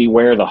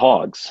 beware the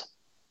hogs,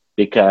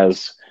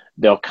 because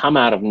they'll come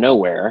out of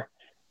nowhere,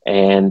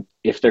 and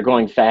if they're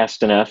going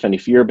fast enough, and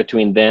if you're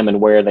between them and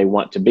where they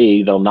want to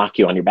be, they'll knock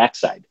you on your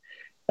backside.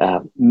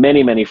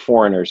 Many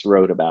foreigners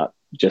wrote about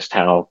just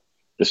how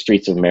the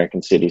streets of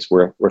American cities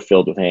were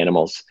filled with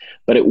animals.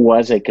 But it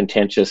was a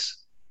contentious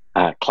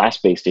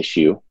class-based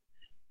issue,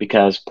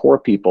 because poor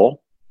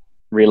people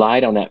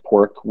relied on that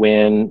pork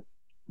when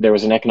there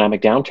was an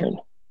economic downturn.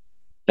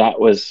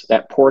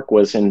 That pork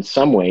was in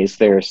some ways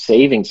their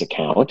savings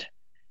account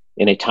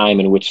in a time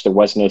in which there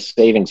was no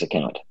savings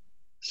account.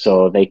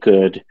 So they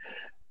could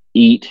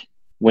eat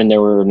when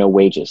there were no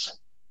wages.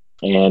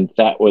 And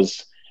that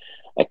was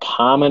a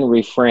common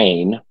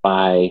refrain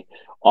by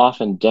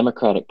often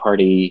Democratic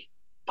Party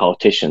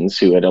politicians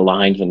who had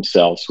aligned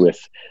themselves with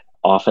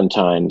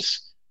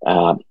oftentimes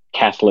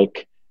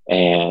Catholic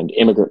and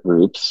immigrant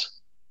groups,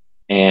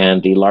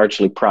 and the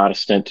largely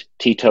Protestant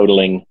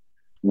teetotaling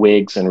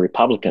Whigs and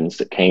Republicans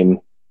that came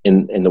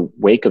in the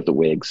wake of the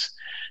Whigs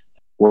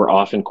were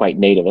often quite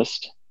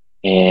nativist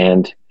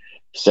and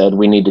said,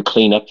 we need to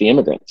clean up the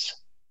immigrants.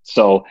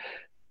 So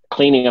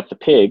cleaning up the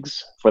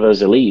pigs for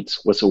those elites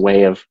was a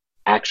way of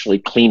actually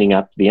cleaning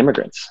up the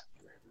immigrants.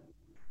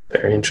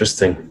 Very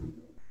interesting.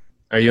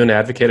 Are you an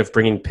advocate of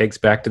bringing pigs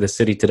back to the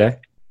city today?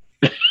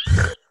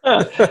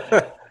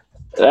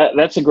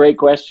 That's a great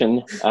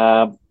question.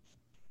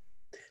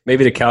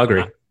 Maybe to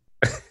Calgary.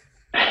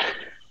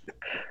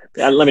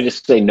 Let me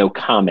just say no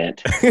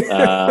comment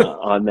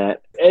on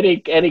that.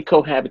 Any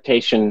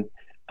cohabitation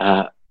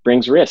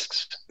brings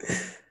risks.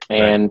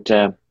 And,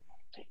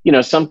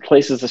 some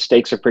places the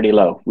stakes are pretty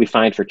low. We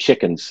find for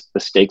chickens, the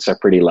stakes are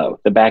pretty low.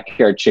 The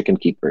backyard chicken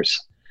keepers,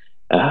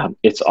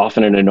 it's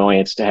often an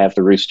annoyance to have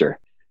the rooster.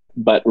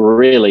 But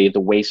really,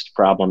 the waste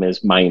problem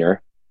is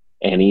minor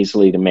and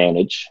easily to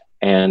manage.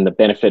 And the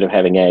benefit of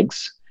having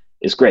eggs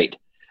is great.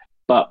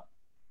 But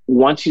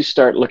once you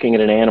start looking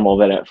at an animal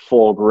that at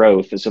full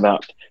growth is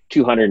about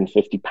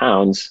 250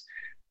 pounds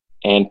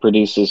and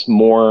produces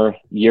more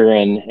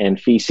urine and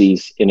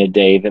feces in a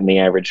day than the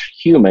average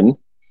human,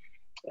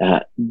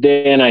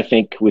 then I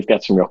think we've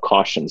got some real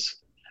cautions.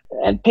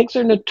 And pigs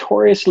are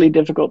notoriously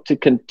difficult to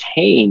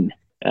contain.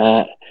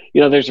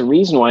 There's a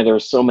reason why there are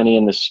so many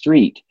in the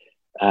street.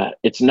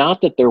 It's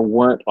not that there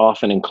weren't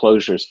often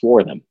enclosures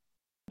for them.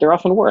 There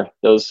often were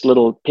those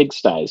little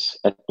pigsties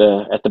at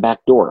the back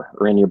door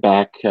or in your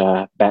back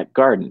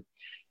garden.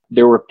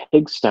 There were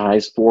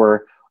pigsties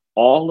for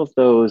all of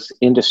those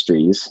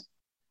industries,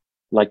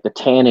 like the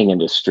tanning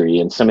industry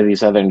and some of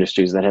these other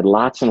industries that had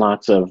lots and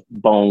lots of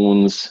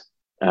bones.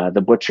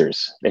 The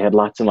butchers, they had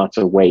lots and lots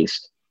of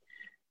waste.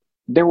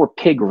 There were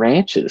pig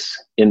ranches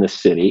in the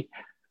city,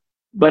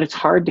 but it's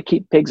hard to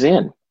keep pigs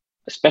in,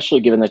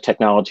 especially given the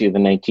technology of the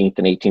 19th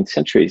and 18th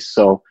centuries.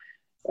 So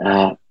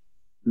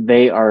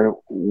they are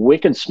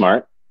wicked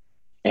smart,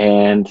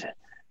 and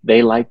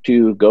they like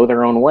to go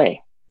their own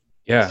way.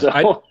 Yeah,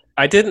 so,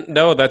 I didn't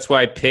know that's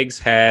why pigs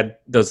had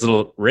those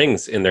little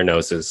rings in their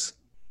noses.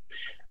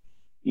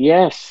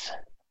 Yes.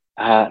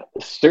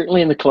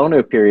 Certainly in the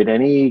colonial period,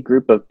 any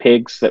group of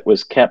pigs that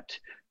was kept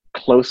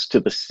close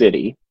to the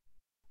city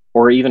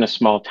or even a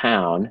small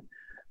town,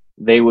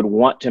 they would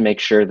want to make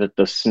sure that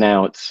the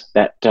snouts,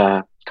 that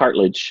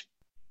cartilage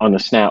on the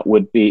snout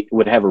would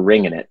have a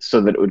ring in it,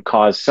 so that it would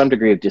cause some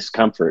degree of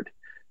discomfort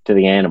to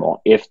the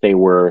animal if they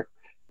were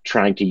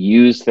trying to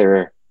use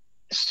their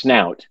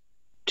snout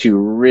to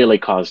really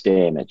cause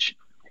damage.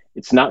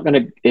 It's not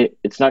going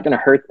to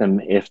hurt them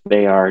if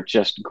they are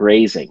just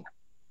grazing.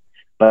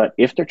 But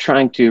if they're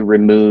trying to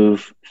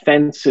remove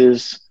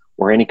fences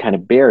or any kind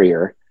of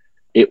barrier,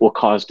 it will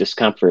cause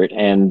discomfort.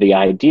 And the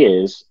idea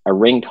is a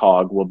ringed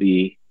hog will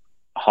be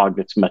a hog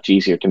that's much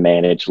easier to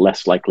manage,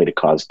 less likely to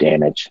cause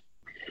damage.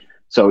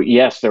 So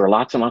yes, there are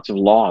lots and lots of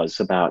laws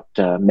about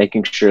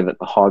making sure that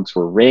the hogs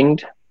were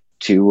ringed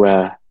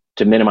to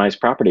minimize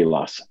property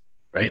loss.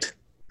 Right.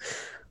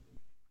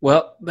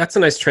 Well, that's a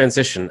nice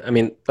transition. I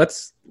mean,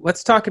 let's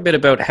talk a bit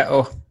about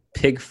how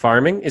pig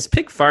farming, is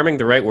pig farming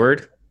the right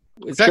word?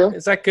 Is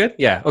that good?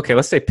 Yeah. Okay.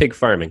 Let's say pig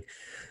farming.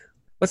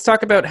 Let's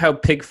talk about how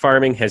pig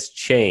farming has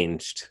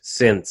changed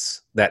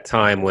since that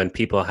time when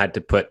people had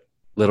to put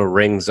little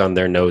rings on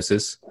their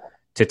noses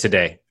to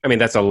today. I mean,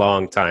 that's a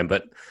long time,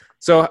 but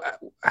so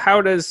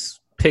how is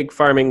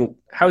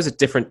it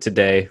different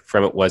today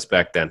from it was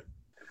back then?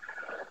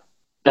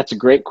 That's a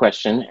great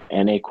question,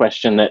 and a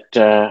question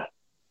that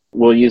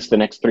we'll use the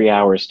next 3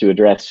 hours to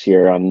address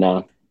here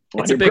on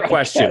it's a big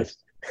question.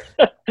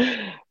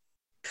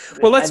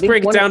 Well, let's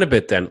break it down a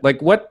bit then.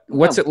 Like,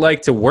 what's it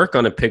like to work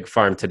on a pig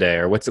farm today,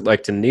 or what's it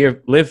like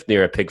to live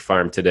near a pig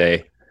farm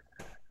today?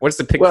 What does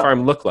the pig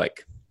farm look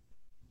like?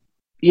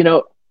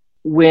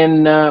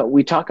 When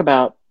we talk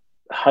about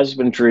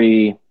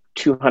husbandry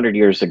 200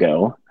 years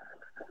ago,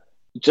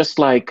 just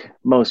like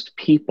most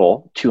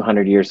people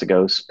 200 years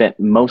ago spent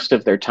most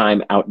of their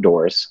time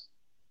outdoors,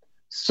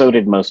 so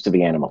did most of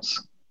the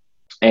animals.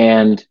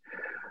 And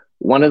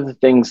one of the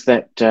things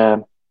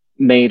that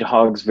made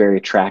hogs very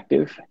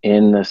attractive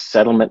in the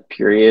settlement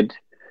period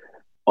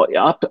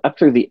up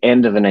through the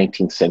end of the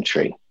 19th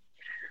century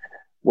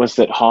was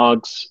that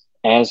hogs,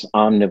 as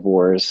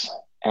omnivores,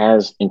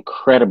 as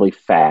incredibly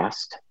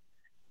fast,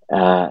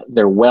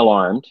 they're well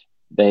armed.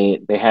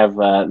 They have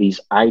these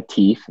eye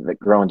teeth that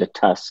grow into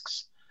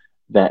tusks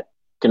that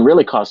can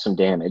really cause some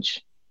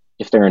damage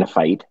if they're in a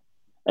fight.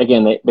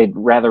 Again, they'd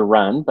rather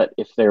run, but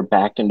if they're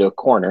backed into a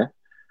corner,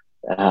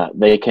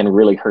 they can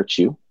really hurt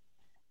you.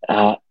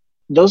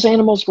 Those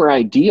animals were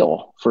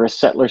ideal for a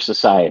settler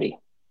society.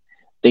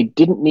 They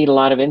didn't need a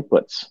lot of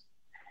inputs.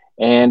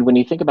 And when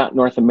you think about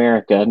North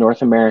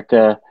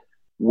America,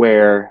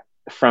 where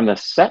from the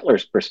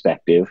settler's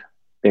perspective,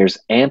 there's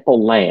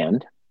ample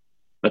land,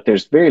 but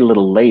there's very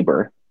little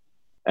labor,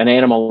 an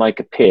animal like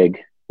a pig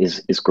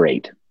is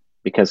great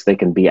because they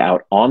can be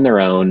out on their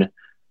own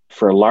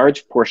for a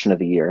large portion of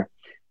the year.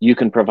 You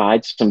can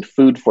provide some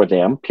food for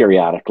them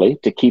periodically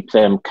to keep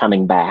them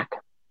coming back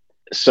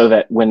so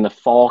that when the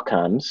fall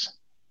comes,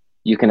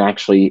 you can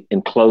actually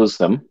enclose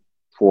them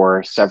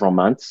for several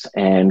months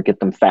and get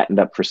them fattened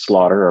up for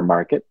slaughter or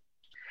market.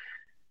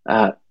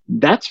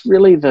 That's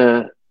really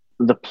the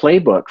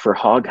playbook for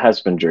hog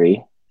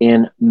husbandry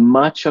in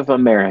much of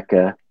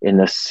America in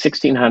the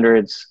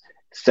 1600s,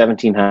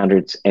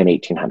 1700s, and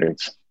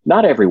 1800s.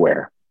 Not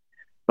everywhere,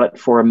 but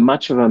for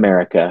much of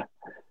America,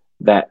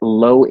 that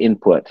low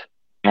input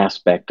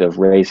aspect of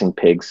raising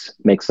pigs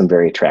makes them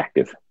very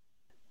attractive.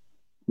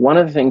 One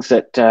of the things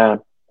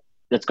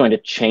that's going to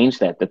change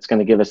that's going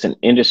to give us an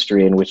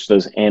industry in which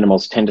those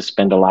animals tend to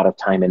spend a lot of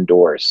time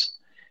indoors,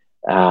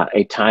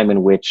 a time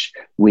in which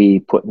we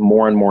put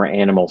more and more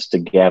animals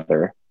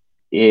together,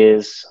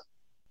 is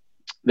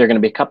there are going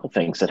to be a couple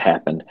things that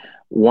happen.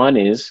 One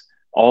is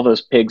all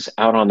those pigs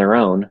out on their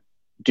own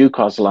do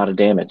cause a lot of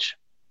damage.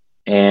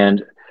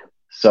 And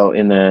so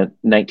in the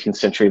 19th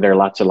century, there are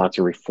lots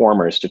of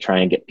reformers to try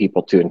and get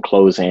people to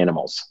enclose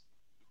animals.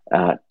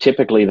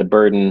 Typically, the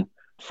burden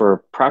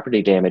for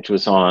property damage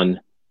was on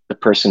the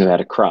person who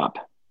had a crop.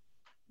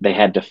 They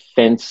had to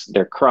fence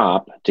their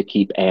crop to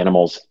keep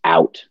animals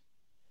out.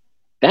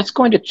 That's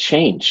going to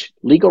change.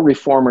 Legal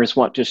reformers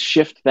want to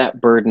shift that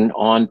burden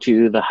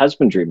onto the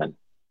husbandrymen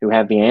who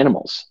have the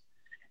animals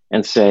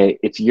and say,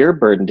 it's your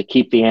burden to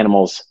keep the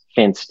animals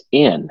fenced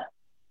in.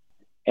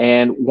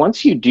 And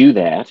once you do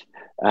that,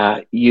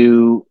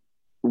 you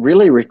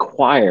really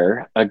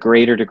require a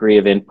greater degree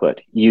of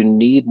input. You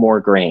need more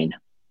grain.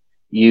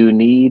 You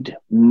need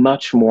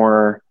much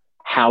more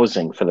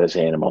housing for those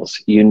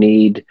animals. You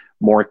need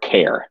more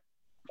care.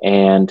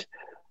 And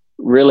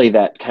really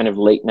that kind of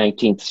late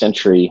 19th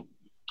century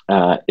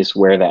is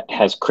where that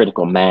has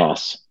critical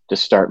mass to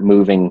start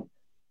moving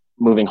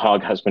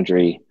hog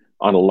husbandry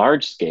on a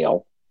large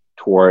scale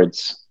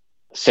towards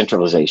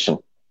centralization.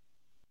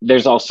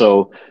 There's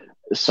also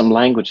some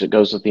language that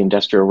goes with the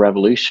Industrial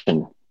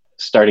Revolution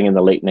starting in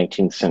the late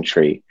 19th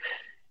century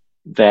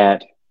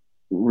that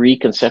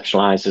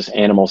reconceptualizes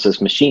animals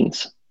as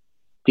machines.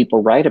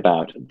 People write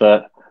about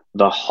the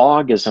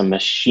hog is a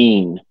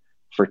machine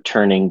for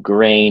turning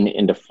grain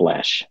into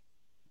flesh.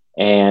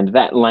 And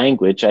that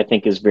language, I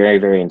think, is very,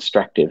 very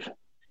instructive.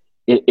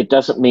 It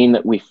doesn't mean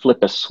that we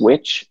flip a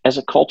switch as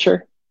a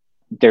culture.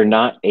 They're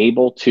not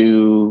able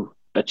to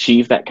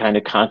achieve that kind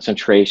of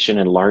concentration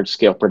and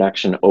large-scale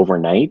production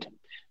overnight.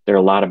 There are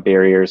a lot of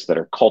barriers that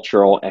are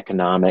cultural,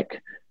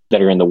 economic,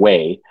 that are in the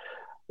way.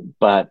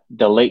 But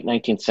the late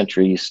 19th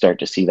century, you start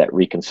to see that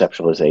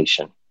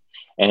reconceptualization.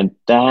 And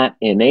that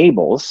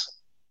enables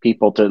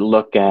people to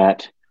look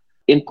at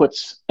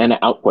inputs and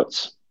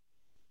outputs.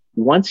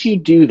 Once you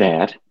do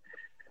that,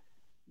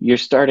 you're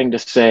starting to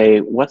say,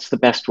 what's the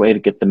best way to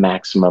get the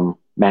maximum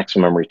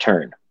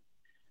return?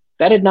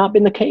 That had not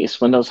been the case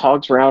when those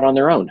hogs were out on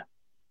their own.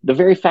 The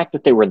very fact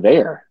that they were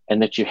there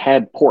and that you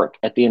had pork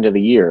at the end of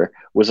the year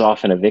was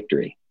often a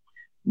victory.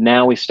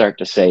 Now we start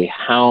to say,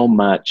 how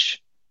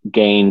much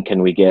gain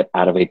can we get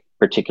out of a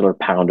particular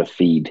pound of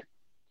feed?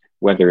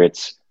 Whether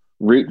it's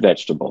root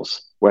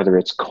vegetables, whether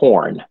it's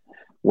corn,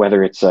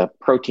 whether it's a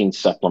protein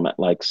supplement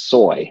like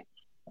soy.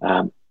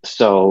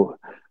 So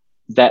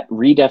that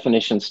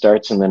redefinition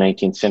starts in the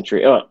 19th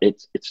century.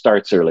 It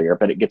starts earlier,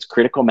 but it gets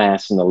critical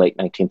mass in the late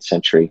 19th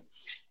century.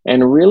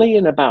 And really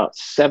in about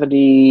 70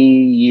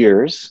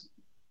 years,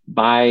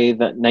 by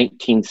the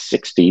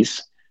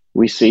 1960s,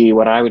 we see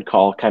what I would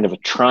call kind of a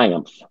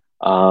triumph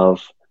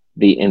of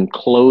the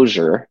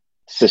enclosure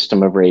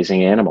system of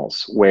raising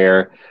animals,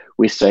 where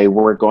we say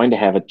we're going to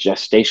have a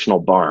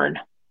gestational barn.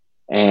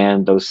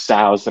 and those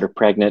sows that are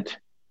pregnant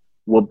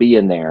will be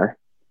in there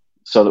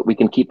so that we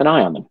can keep an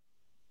eye on them.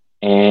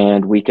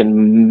 And we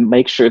can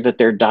make sure that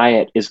their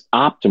diet is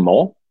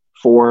optimal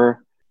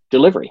for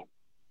delivery.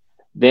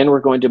 Then we're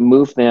going to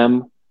move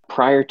them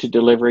prior to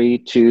delivery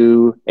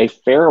to a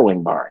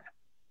farrowing barn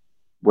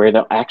where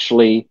they'll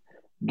actually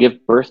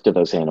give birth to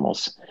those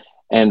animals.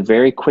 And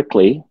very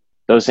quickly,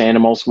 those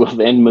animals will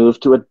then move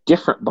to a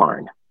different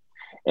barn.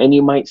 And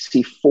you might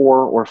see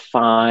 4 or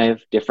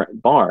 5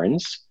 different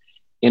barns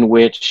in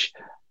which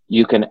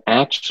you can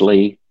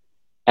actually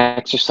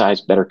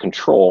exercise better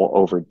control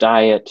over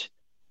diet,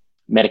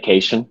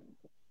 medication.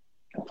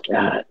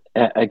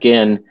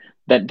 Again,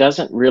 that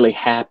doesn't really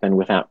happen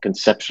without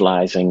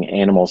conceptualizing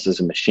animals as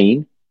a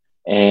machine.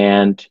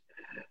 And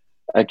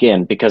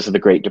again, because of the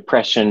Great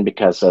Depression,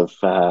 because of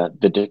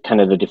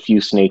the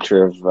diffuse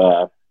nature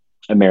of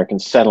American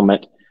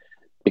settlement,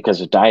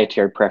 because of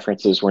dietary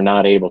preferences, we're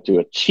not able to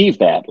achieve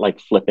that like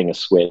flipping a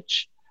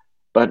switch.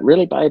 But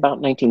really, by about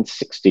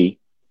 1960,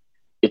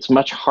 it's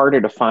much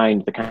harder to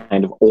find the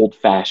kind of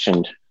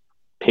old-fashioned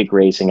pig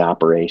raising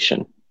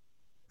operation.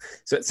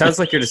 So it sounds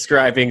like you're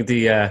describing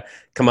the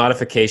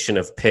commodification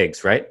of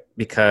pigs, right?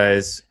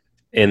 Because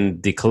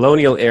in the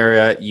colonial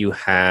era, you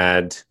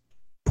had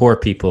poor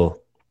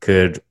people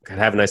could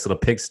have a nice little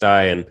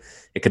pigsty, and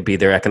it could be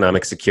their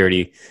economic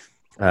security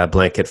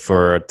blanket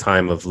for a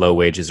time of low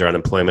wages or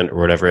unemployment or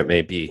whatever it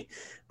may be.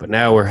 But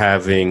now we're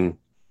having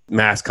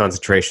mass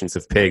concentrations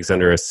of pigs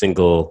under a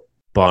single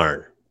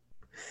barn.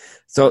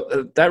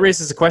 So that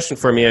raises a question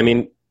for me. I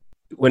mean,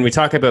 when we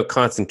talk about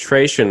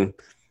concentration,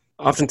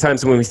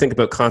 oftentimes when we think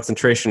about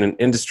concentration in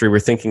industry, we're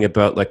thinking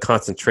about like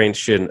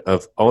concentration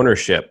of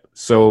ownership.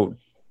 So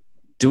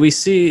do we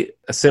see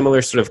a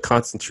similar sort of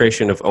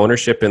concentration of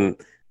ownership in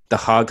the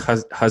hog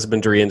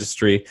husbandry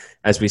industry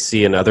as we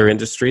see in other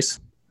industries?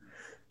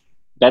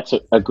 That's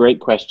a great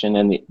question.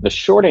 And the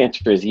short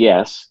answer is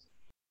yes.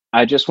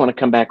 I just want to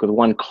come back with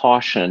one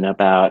caution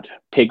about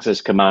pigs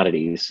as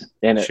commodities.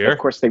 And sure. Of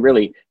course, they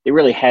really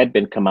had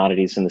been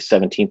commodities in the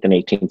 17th and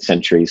 18th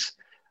centuries.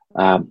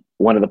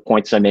 One of the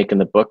points I make in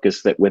the book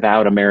is that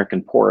without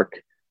American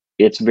pork,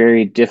 it's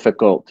very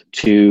difficult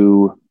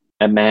to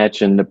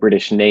imagine the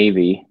British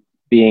Navy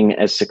being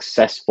as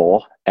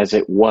successful as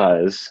it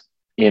was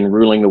in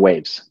ruling the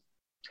waves.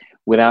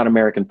 Without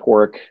American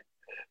pork,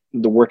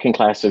 the working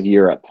class of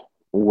Europe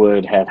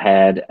would have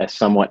had a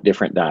somewhat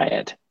different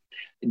diet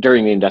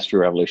during the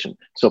Industrial Revolution.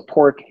 So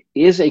pork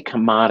is a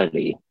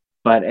commodity,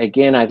 but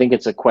again, I think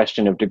it's a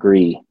question of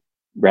degree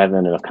rather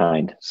than of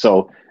kind.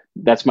 So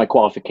that's my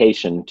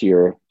qualification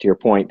to your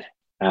point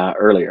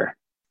earlier.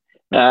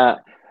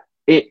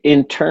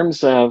 In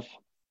terms of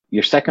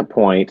your second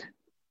point,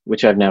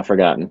 which I've now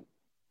forgotten.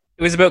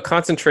 It was about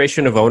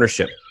concentration of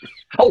ownership.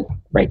 Oh,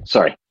 right.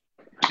 Sorry.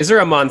 Is there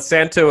a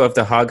Monsanto of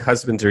the hog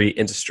husbandry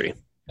industry?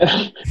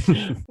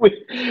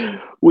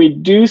 We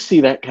do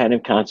see that kind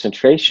of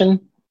concentration.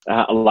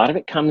 A lot of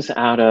it comes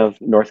out of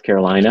North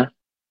Carolina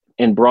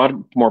and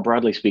more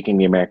broadly speaking,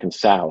 the American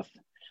South.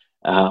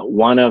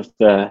 One of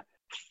the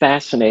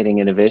fascinating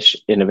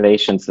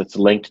innovations that's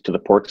linked to the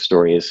pork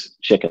story is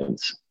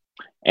chickens.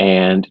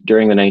 And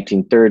during the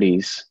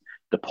 1930s,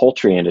 the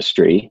poultry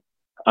industry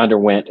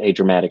underwent a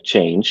dramatic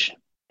change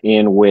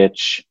in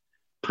which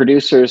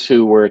producers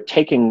who were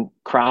taking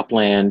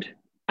cropland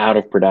out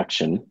of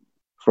production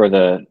for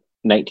the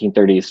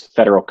 1930s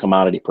federal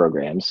commodity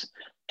programs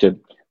to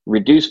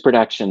reduce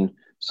production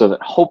so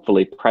that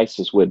hopefully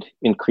prices would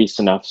increase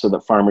enough so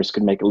that farmers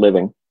could make a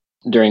living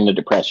during the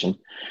Depression.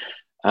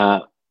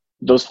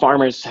 Those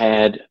farmers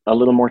had a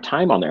little more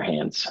time on their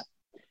hands.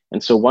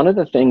 And so one of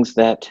the things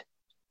that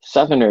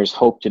Southerners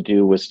hoped to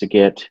do was to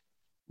get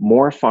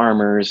more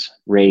farmers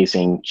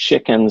raising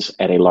chickens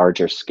at a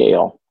larger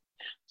scale.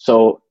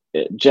 So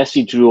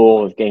Jesse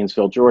Jewell of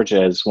Gainesville,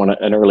 Georgia is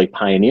an early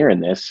pioneer in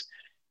this.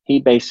 He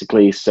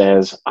basically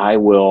says, I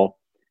will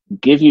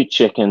give you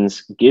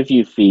chickens, give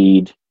you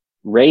feed,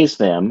 raise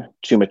them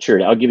to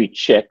maturity. I'll give you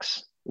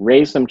chicks,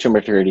 raise them to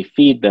maturity,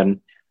 feed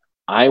them.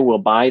 I will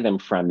buy them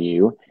from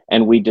you,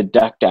 and we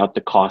deduct out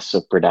the costs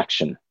of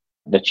production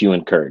that you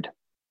incurred.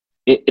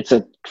 It's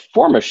a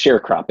form of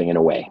sharecropping in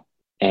a way.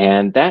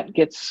 And that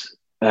gets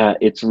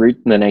its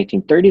root in the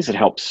 1930s. It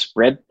helps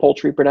spread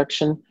poultry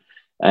production.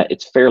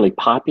 It's fairly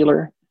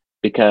popular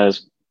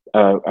because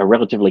a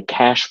relatively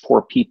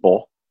cash-poor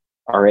people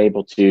are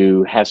able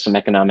to have some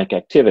economic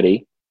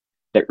activity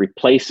that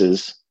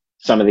replaces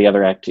some of the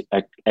other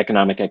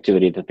economic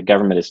activity that the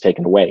government has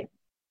taken away.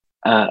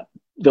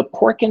 The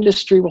pork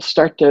industry will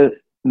start to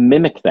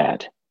mimic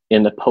that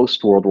in the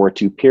post-World War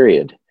II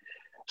period.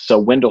 So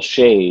Wendell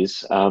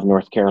Shays of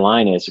North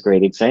Carolina is a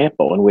great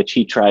example in which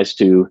he tries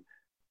to,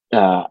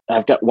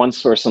 I've got one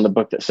source in the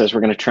book that says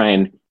we're going to try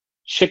and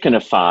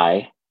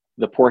chickenify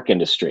the pork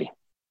industry.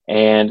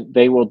 And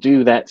they will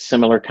do that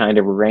similar kind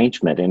of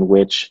arrangement in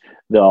which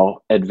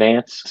they'll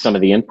advance some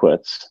of the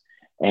inputs,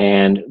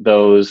 and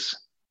those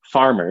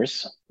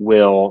farmers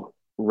will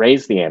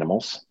raise the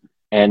animals,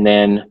 and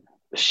then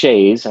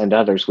Shays and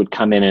others would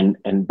come in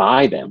and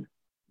buy them.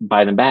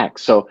 buy them back.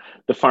 So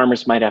the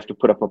farmers might have to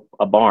put up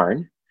a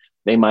barn.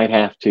 They might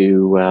have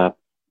to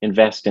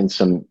invest in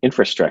some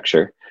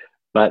infrastructure,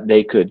 but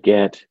they could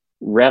get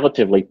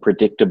relatively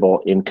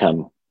predictable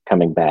income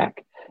coming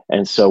back.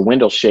 And so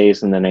Wendell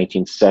Shays in the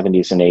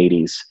 1970s and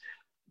 80s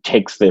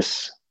takes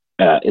this,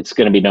 it's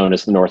going to be known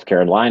as the North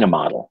Carolina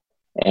model,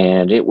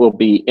 and it will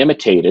be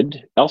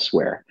imitated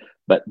elsewhere.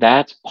 But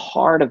that's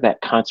part of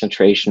that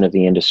concentration of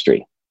the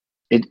industry.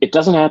 It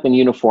doesn't happen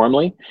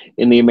uniformly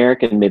in the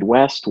American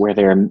Midwest, where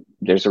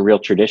there's a real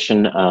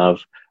tradition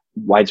of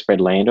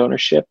widespread land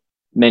ownership.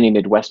 Many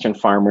Midwestern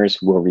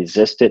farmers will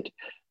resist it.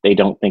 They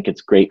don't think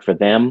it's great for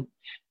them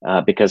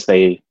because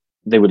they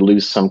would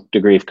lose some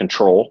degree of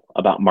control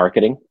about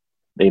marketing.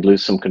 They'd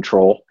lose some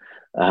control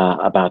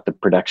about the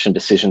production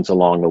decisions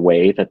along the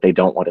way that they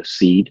don't want to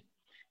cede.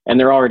 And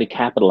they're already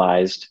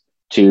capitalized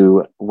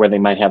to where they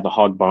might have the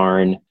hog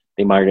barn.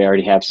 They might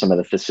already have some of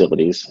the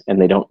facilities,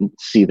 and they don't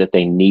see that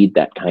they need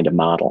that kind of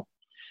model.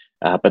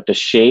 But the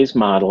Shays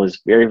model is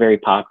very, very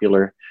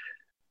popular.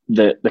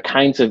 The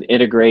kinds of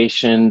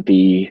integration,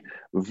 the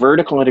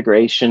vertical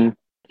integration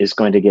is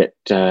going to get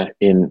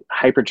in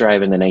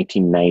hyperdrive in the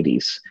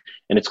 1990s,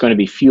 and it's going to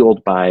be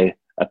fueled by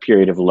a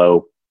period of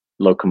low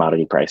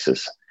commodity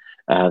prices.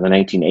 The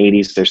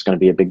 1980s, there's going to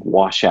be a big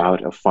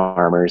washout of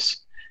farmers.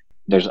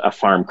 There's a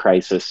farm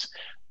crisis.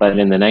 But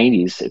in the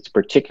 90s, it's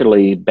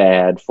particularly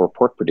bad for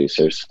pork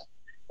producers.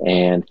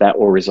 And that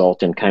will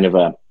result in kind of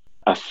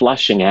a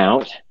flushing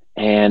out.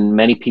 And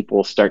many people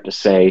will start to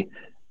say,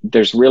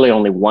 there's really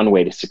only one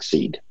way to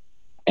succeed.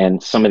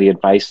 And some of the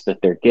advice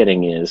that they're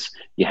getting is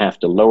you have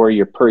to lower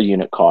your per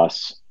unit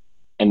costs.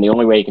 And the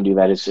only way you can do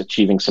that is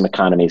achieving some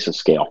economies of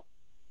scale.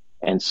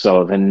 And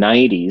so the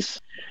 90s,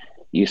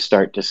 you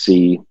start to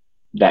see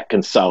that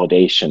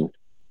consolidation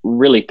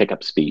really pick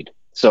up speed.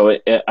 So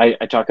I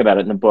talk about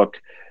it in the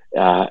book,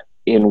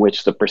 in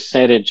which the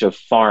percentage of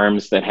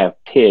farms that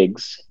have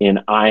pigs in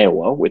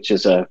Iowa, which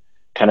is a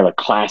kind of a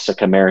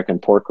classic American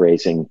pork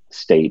raising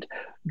state,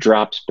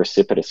 drops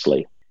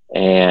precipitously.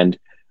 And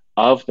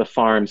of the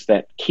farms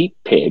that keep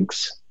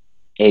pigs,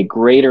 a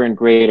greater and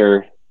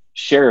greater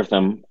share of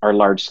them are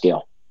large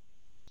scale.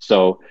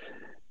 So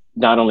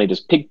not only does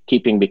pig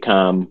keeping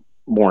become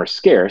more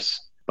scarce,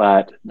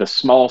 but the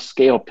small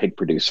scale pig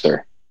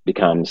producer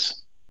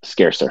becomes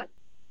scarcer.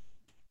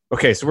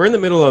 Okay, so we're in the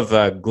middle of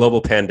a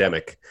global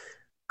pandemic,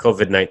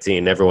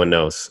 COVID-19, everyone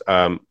knows.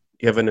 You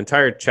have an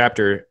entire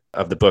chapter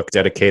of the book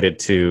dedicated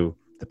to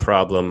the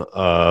problem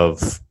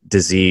of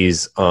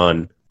disease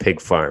on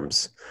pig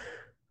farms.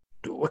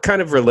 What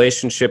kind of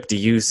relationship do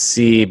you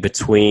see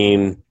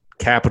between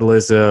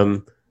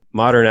capitalism,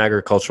 modern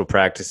agricultural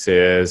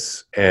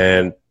practices,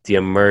 and the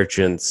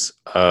emergence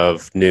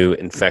of new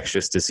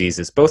infectious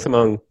diseases, both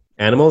among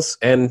animals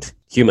and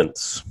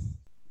humans?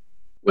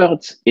 Well,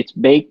 it's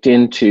baked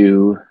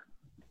into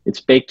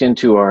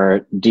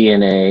our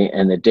DNA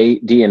and the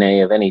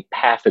DNA of any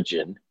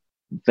pathogen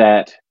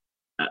that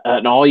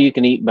an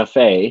all-you-can-eat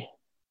buffet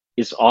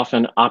is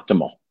often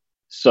optimal.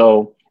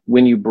 So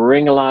when you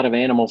bring a lot of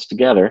animals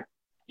together,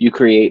 you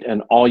create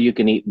an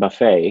all-you-can-eat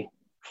buffet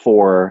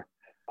for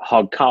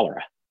hog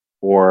cholera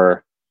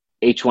or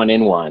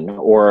H1N1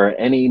 or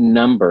any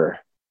number,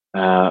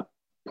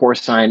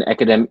 porcine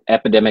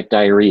epidemic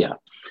diarrhea.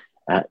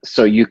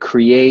 So you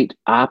create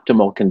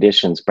optimal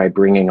conditions by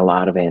bringing a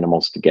lot of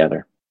animals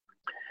together.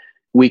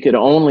 We could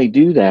only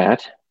do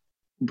that,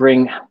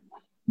 bring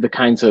the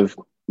kinds of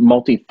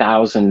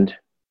multi-thousand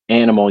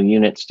animal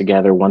units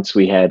together once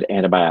we had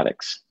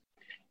antibiotics.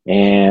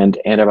 And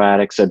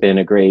antibiotics have been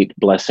a great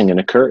blessing and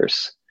a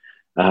curse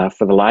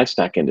for the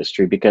livestock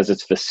industry because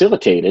it's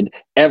facilitated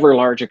ever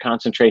larger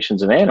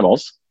concentrations of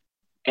animals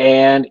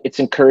and it's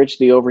encouraged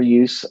the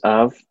overuse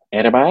of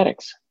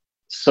antibiotics.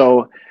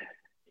 So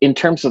in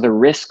terms of the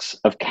risks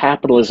of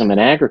capitalism in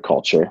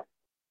agriculture,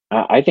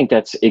 I think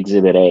that's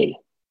exhibit A,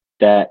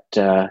 that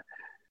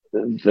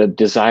the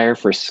desire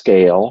for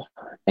scale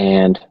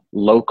and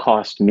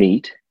low-cost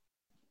meat,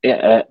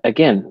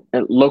 again,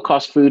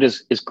 low-cost food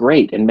is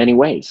great in many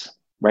ways,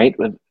 right?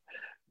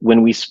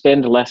 When we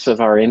spend less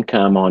of our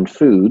income on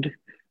food,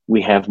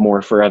 we have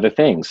more for other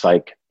things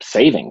like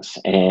savings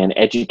and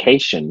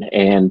education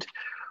and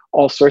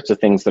all sorts of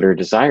things that are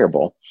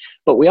desirable.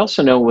 But we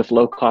also know with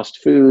low-cost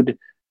food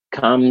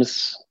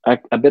comes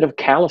a bit of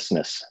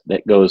callousness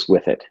that goes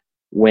with it.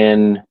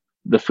 When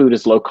the food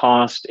is low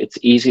cost, it's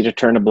easy to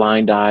turn a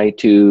blind eye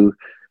to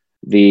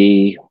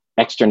the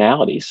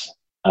externalities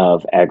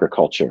of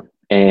agriculture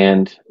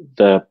and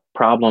the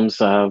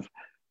problems of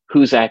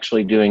who's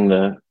actually doing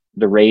the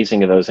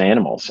raising of those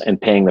animals and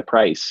paying the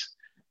price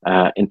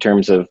in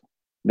terms of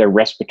their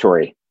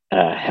respiratory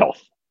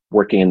health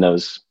working in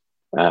those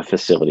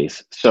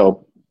facilities.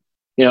 So,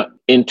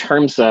 in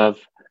terms of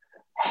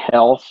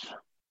health,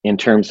 in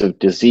terms of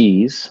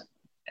disease,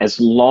 as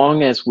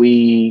long as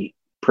we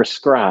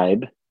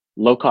prescribe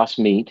low-cost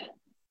meat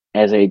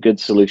as a good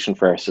solution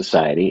for our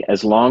society,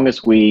 as long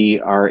as we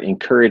are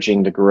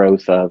encouraging the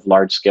growth of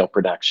large-scale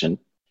production,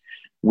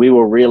 we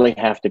will really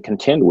have to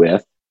contend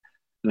with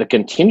the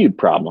continued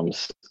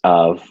problems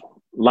of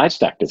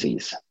livestock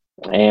disease.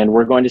 And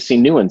we're going to see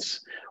new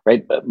ones,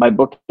 right? My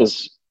book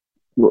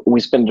we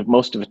spend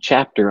most of a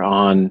chapter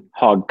on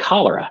hog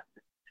cholera,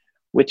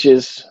 which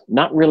is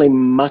not really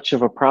much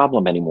of a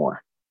problem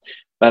anymore.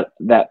 But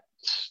that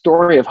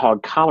story of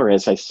hog cholera,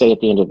 as I say at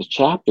the end of the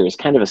chapter, is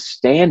kind of a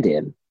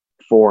stand-in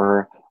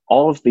for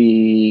all of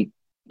the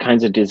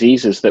kinds of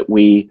diseases that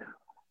we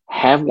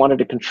have wanted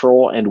to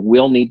control and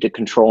will need to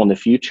control in the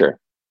future.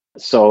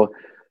 So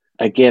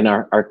again,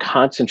 our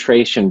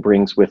concentration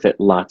brings with it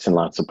lots and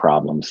lots of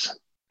problems.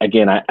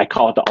 Again, I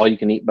call it the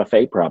all-you-can-eat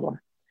buffet problem.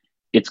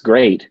 It's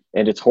great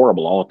and it's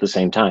horrible all at the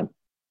same time.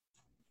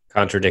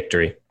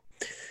 Contradictory.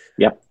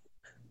 Yep.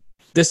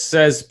 This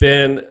has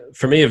been,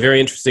 for me, a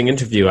very interesting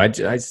interview. I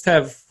just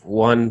have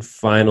one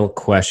final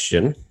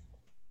question,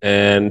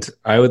 and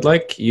I would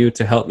like you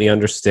to help me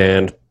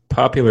understand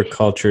popular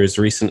culture's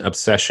recent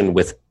obsession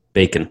with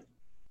bacon.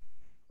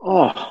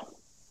 Oh,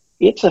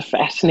 it's a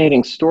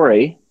fascinating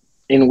story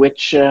in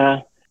which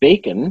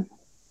bacon,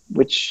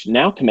 which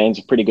now commands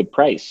a pretty good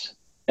price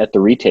at the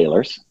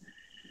retailers,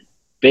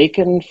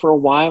 bacon for a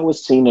while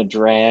was seen a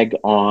drag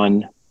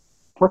on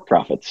pork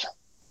profits.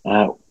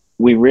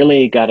 We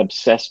really got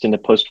obsessed in the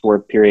post-war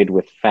period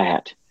with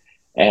fat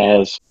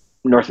as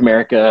North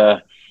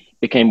America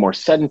became more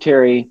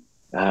sedentary,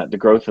 the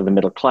growth of the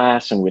middle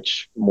class in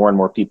which more and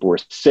more people were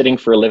sitting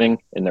for a living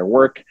in their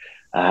work,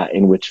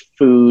 in which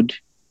food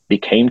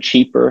became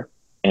cheaper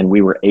and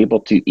we were able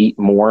to eat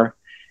more,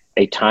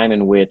 a time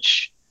in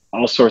which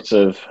all sorts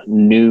of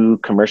new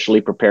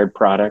commercially prepared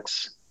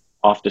products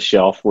off the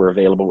shelf were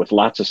available with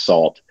lots of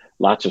salt,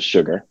 lots of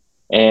sugar.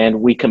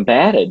 And we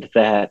combated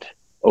that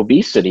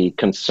obesity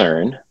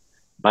concern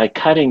by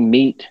cutting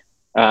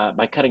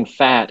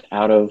fat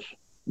out of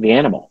the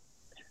animal.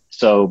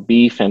 So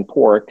beef and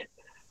pork,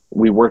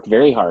 we work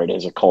very hard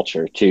as a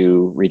culture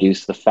to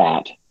reduce the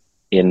fat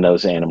in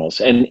those animals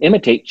and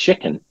imitate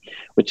chicken,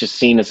 which is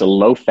seen as a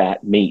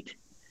low-fat meat.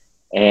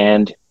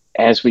 And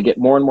as we get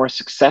more and more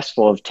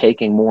successful of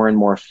taking more and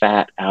more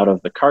fat out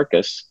of the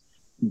carcass,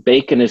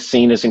 bacon is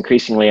seen as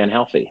increasingly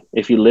unhealthy.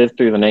 If you lived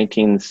through the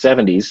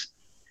 1970s,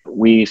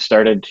 we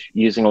started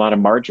using a lot of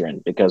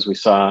margarine because we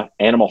saw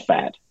animal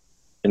fat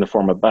in the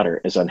form of butter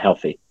as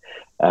unhealthy.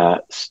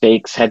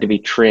 Steaks had to be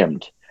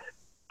trimmed.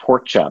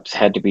 Pork chops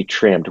had to be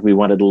trimmed. We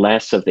wanted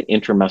less of the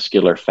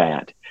intramuscular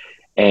fat.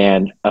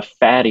 And a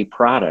fatty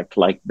product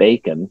like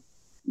bacon,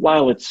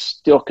 while it's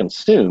still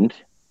consumed,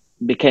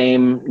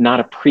 became not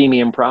a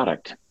premium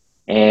product.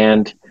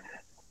 And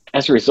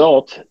as a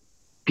result,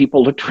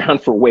 people looked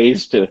around for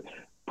ways to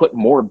put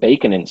more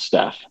bacon in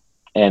stuff.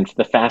 And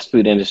the fast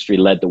food industry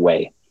led the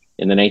way.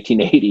 In the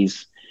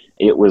 1980s,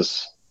 it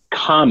was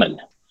common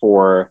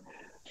for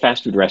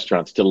fast food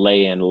restaurants to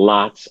lay in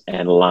lots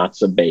and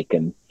lots of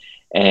bacon.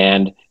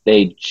 And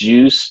they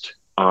juiced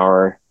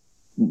our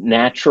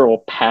natural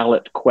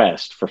palate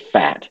quest for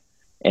fat.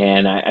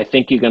 And I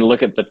think you can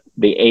look at the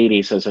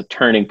 80s as a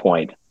turning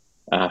point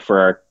for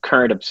our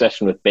current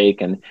obsession with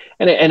bacon.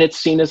 And it's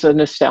seen as a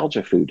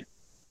nostalgia food.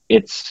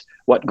 It's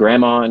what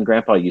grandma and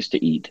grandpa used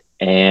to eat.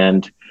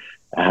 And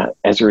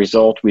as a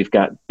result, we've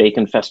got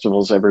bacon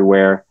festivals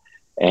everywhere,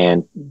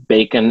 and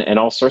bacon and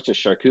all sorts of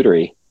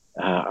charcuterie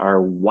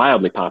are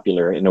wildly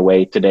popular in a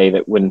way today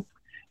that when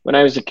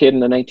I was a kid in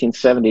the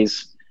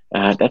 1970s,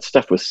 that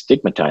stuff was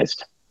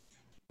stigmatized.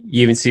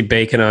 You even see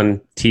bacon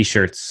on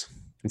T-shirts.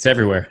 It's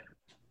everywhere.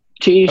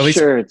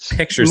 T-shirts,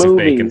 pictures movies. of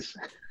bacon.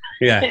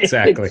 Yeah,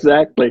 exactly.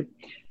 Exactly.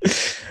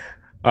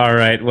 All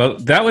right. Well,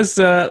 that was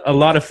a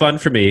lot of fun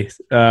for me.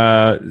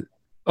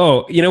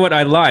 Oh, you know what?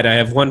 I lied. I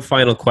have one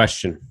final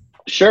question.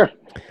 Sure.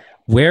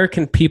 Where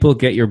can people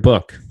get your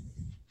book?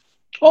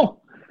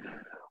 Oh,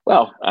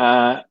 well,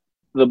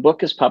 the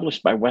book is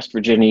published by West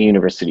Virginia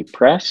University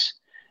Press.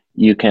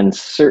 You can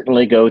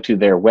certainly go to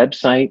their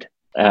website.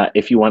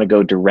 If you want to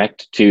go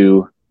direct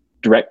to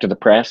the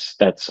press,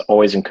 that's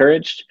always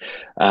encouraged.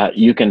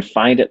 You can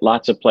find it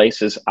lots of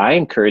places. I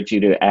encourage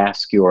you to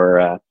ask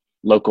your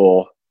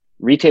local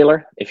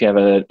retailer. If you have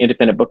an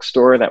independent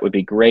bookstore, that would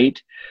be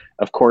great.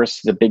 Of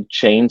course, the big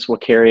chains will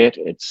carry it.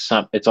 It's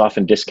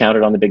often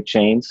discounted on the big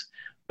chains.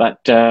 But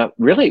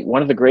really,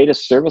 one of the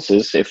greatest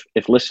services,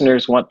 if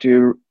listeners want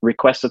to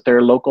request that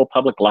their local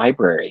public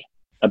library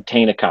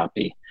obtain a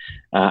copy,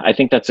 I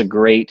think that's a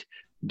great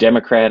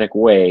democratic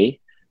way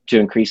to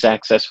increase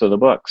access for the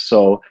book.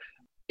 So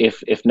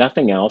if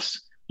nothing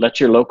else, let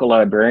your local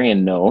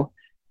librarian know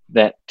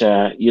that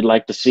you'd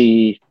like to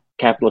see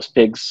Capitalist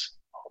Pigs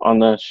on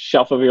the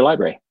shelf of your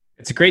library.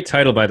 It's a great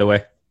title, by the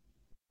way.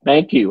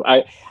 Thank you.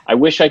 I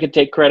wish I could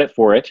take credit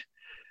for it.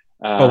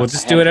 We'll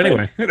just do it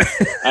anyway.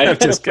 I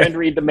had a friend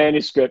read the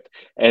manuscript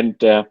and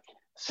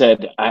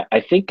said,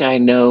 I think I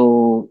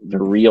know the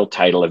real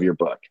title of your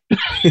book.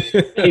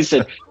 He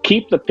said,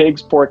 "Keep the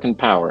pigs, pork, and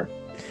power."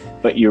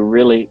 But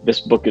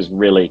this book is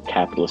really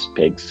Capitalist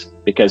Pigs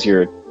because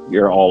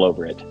you're all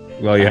over it.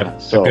 Well, you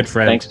have a good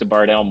friend. Thanks to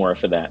Bart Elmore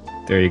for that.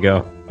 There you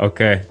go.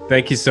 Okay.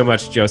 Thank you so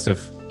much, Joseph.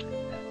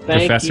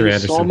 Thank Professor you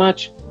Anderson. so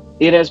much.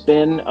 It has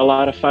been a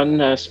lot of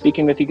fun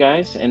speaking with you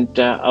guys, and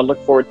I look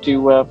forward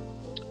to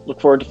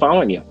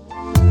following you.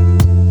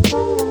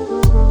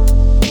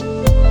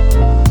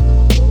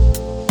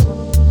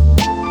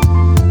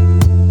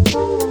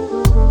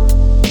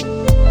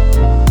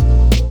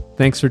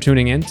 Thanks for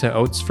tuning in to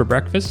Oats for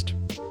Breakfast.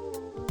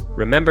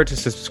 Remember to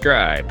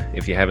subscribe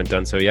if you haven't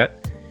done so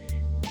yet.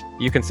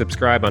 You can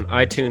subscribe on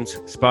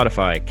iTunes,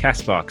 Spotify,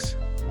 CastBox,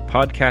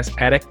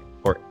 Podcast Addict,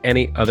 or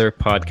any other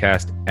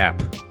podcast app.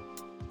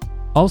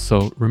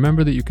 Also,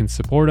 remember that you can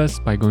support us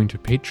by going to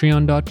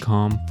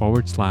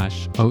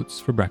patreon.com/Oats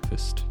for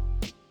Breakfast.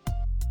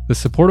 The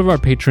support of our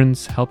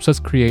patrons helps us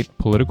create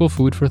political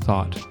food for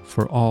thought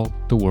for all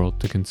the world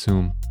to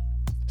consume.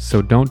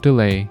 So don't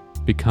delay,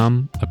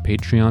 become a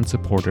Patreon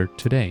supporter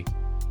today.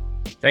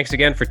 Thanks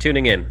again for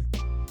tuning in.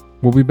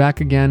 We'll be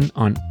back again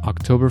on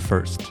October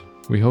 1st.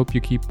 We hope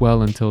you keep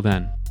well until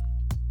then.